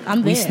God.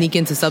 I'm there. We sneak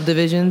into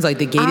subdivisions, like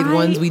the gated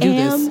ones. We do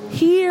this.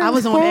 Here I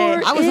was on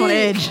edge. I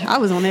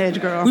was on edge,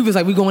 girl. We was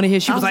like, we going in here.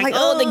 She was like,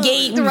 oh, the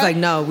gate. We was like,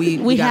 no, we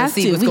gotta have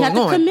see to. what's going on.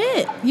 We have to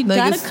commit. You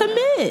gotta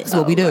commit. That's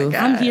what we do.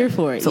 I'm here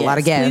for it. It's a lot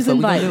of gas, but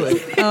we gonna do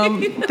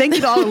it. Thank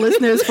you to all the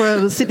listeners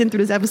for sitting through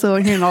this episode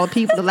and hearing all the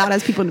people, the loud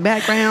ass people in the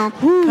background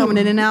coming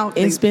in and out.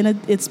 It's been a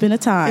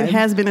time. It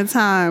has been a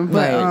time.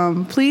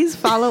 But please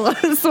follow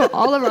us on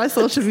all of our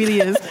social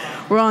medias.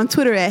 We're on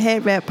Twitter at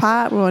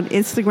HeadWrapPod. We're on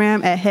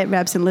Instagram at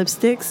Headwraps and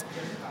Lipsticks.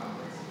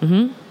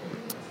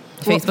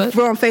 Facebook?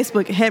 We're on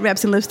Facebook,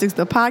 Headwraps and Lipsticks,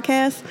 the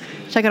podcast.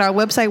 Check out our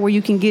website where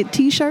you can get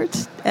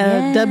t-shirts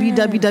at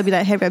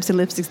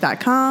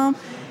www.headwrapsandlipsticks.com.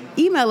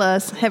 Email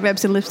us,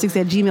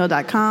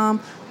 headwrapsandlipsticks@gmail.com.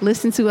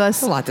 Listen to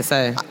us. That's a lot to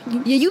say.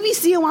 Yeah, you be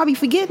seeing why I be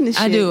forgetting this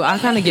shit. I do. I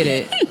kind of get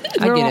it.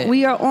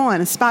 We are on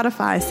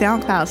Spotify,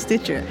 SoundCloud,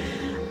 Stitcher,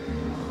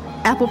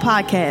 Apple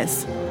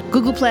Podcasts,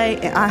 Google Play,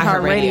 and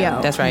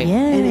iHeartRadio. That's right.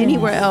 Yes. And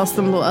anywhere else,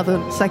 some little other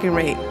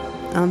second-rate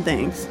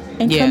things.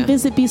 And come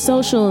visit Be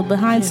Social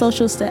behind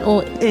social status,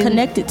 or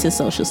connected to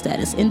social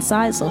status,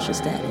 inside social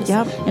status.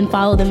 Yep. And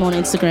follow them on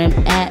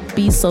Instagram at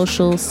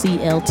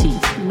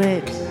BeSocialCLT.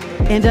 Lit.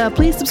 And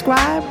please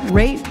subscribe,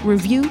 rate,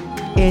 review,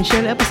 and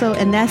share the episode.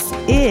 And that's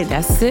it.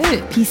 That's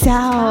it. Peace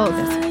out.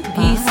 Bye.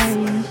 Peace. Bye.